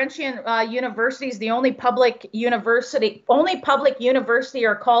Laurentian University is the only public university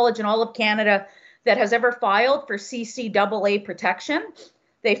or college in all of Canada that has ever filed for CCAA protection.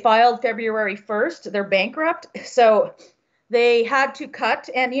 They filed February 1st. They're bankrupt. So they had to cut,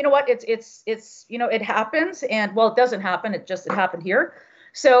 and you know what? It's you know, it happens, and well, it doesn't happen. It happened here.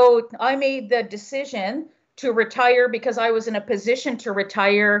 So I made the decision to retire because I was in a position to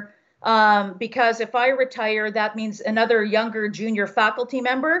retire. Because if I retire, that means another younger junior faculty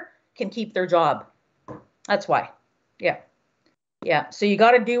member can keep their job. That's why. Yeah. Yeah. So you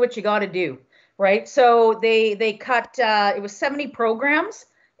got to do what you got to do, right? So they cut. It was 70 programs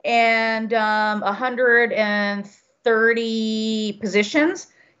and 130 positions,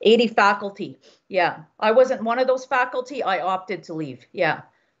 80 faculty. Yeah, I wasn't one of those faculty. I opted to leave. Yeah,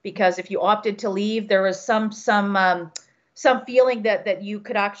 because if you opted to leave, there was some feeling that you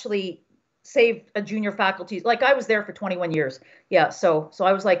could actually save a junior faculty. Like I was there for 21 years. Yeah, so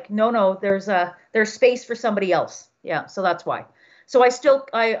I was like, no, there's space for somebody else. Yeah, so that's why. So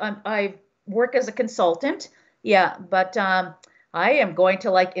I work as a consultant. Yeah, but I am going to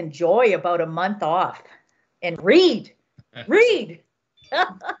like enjoy about a month off and read.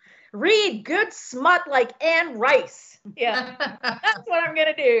 Read good smut like Anne Rice. Yeah, that's what I'm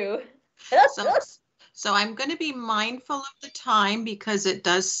gonna do. So I'm going to be mindful of the time because it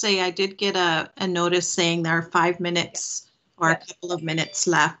does say, I did get a notice saying there are 5 minutes or a couple of minutes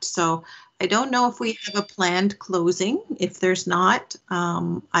left. So I don't know if we have a planned closing. If there's not,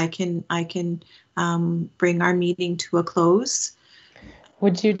 I can bring our meeting to a close.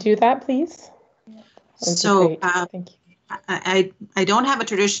 Would you do that, please? So thank you. I don't have a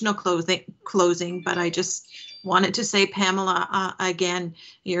traditional closing, but I just wanted to say, Pamela, again,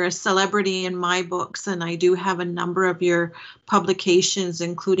 you're a celebrity in my books, and I do have a number of your publications,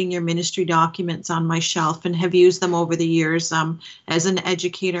 including your ministry documents, on my shelf and have used them over the years. As an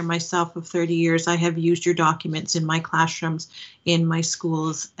educator myself of 30 years, I have used your documents in my classrooms, in my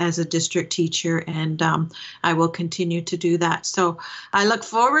schools as a district teacher, and I will continue to do that. So I look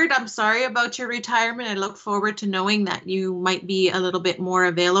forward, I'm sorry about your retirement. I look forward to knowing that you might be a little bit more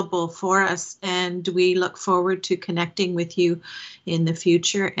available for us, and we look forward to connecting with you in the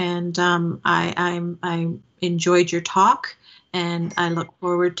future. And I enjoyed your talk, and I look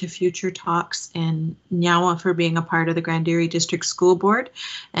forward to future talks. And Nyawa for being a part of the Grand Erie District School Board,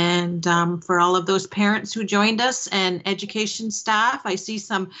 and for all of those parents who joined us and education staff. I see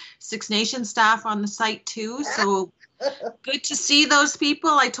some Six Nations staff on the site too, so good to see those people.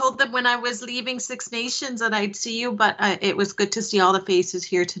 I told them when I was leaving Six Nations that I'd see you, but it was good to see all the faces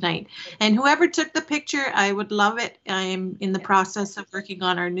here tonight. And whoever took the picture, I would love it. I'm in the process of working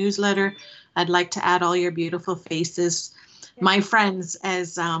on our newsletter. I'd like to add all your beautiful faces, my friends,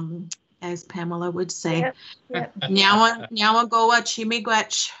 as Pamela would say. Nyawa goa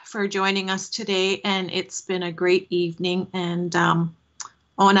chimigwech for joining us today, and it's been a great evening. And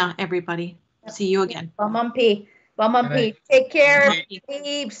ona, everybody. See you again. Bamampi. Bumampi. Take care.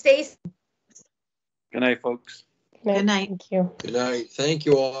 Stay safe. Good night, folks. Good night. Thank you. Good night. Thank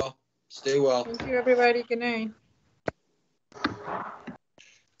you all. Stay well. Thank you, everybody. Good night.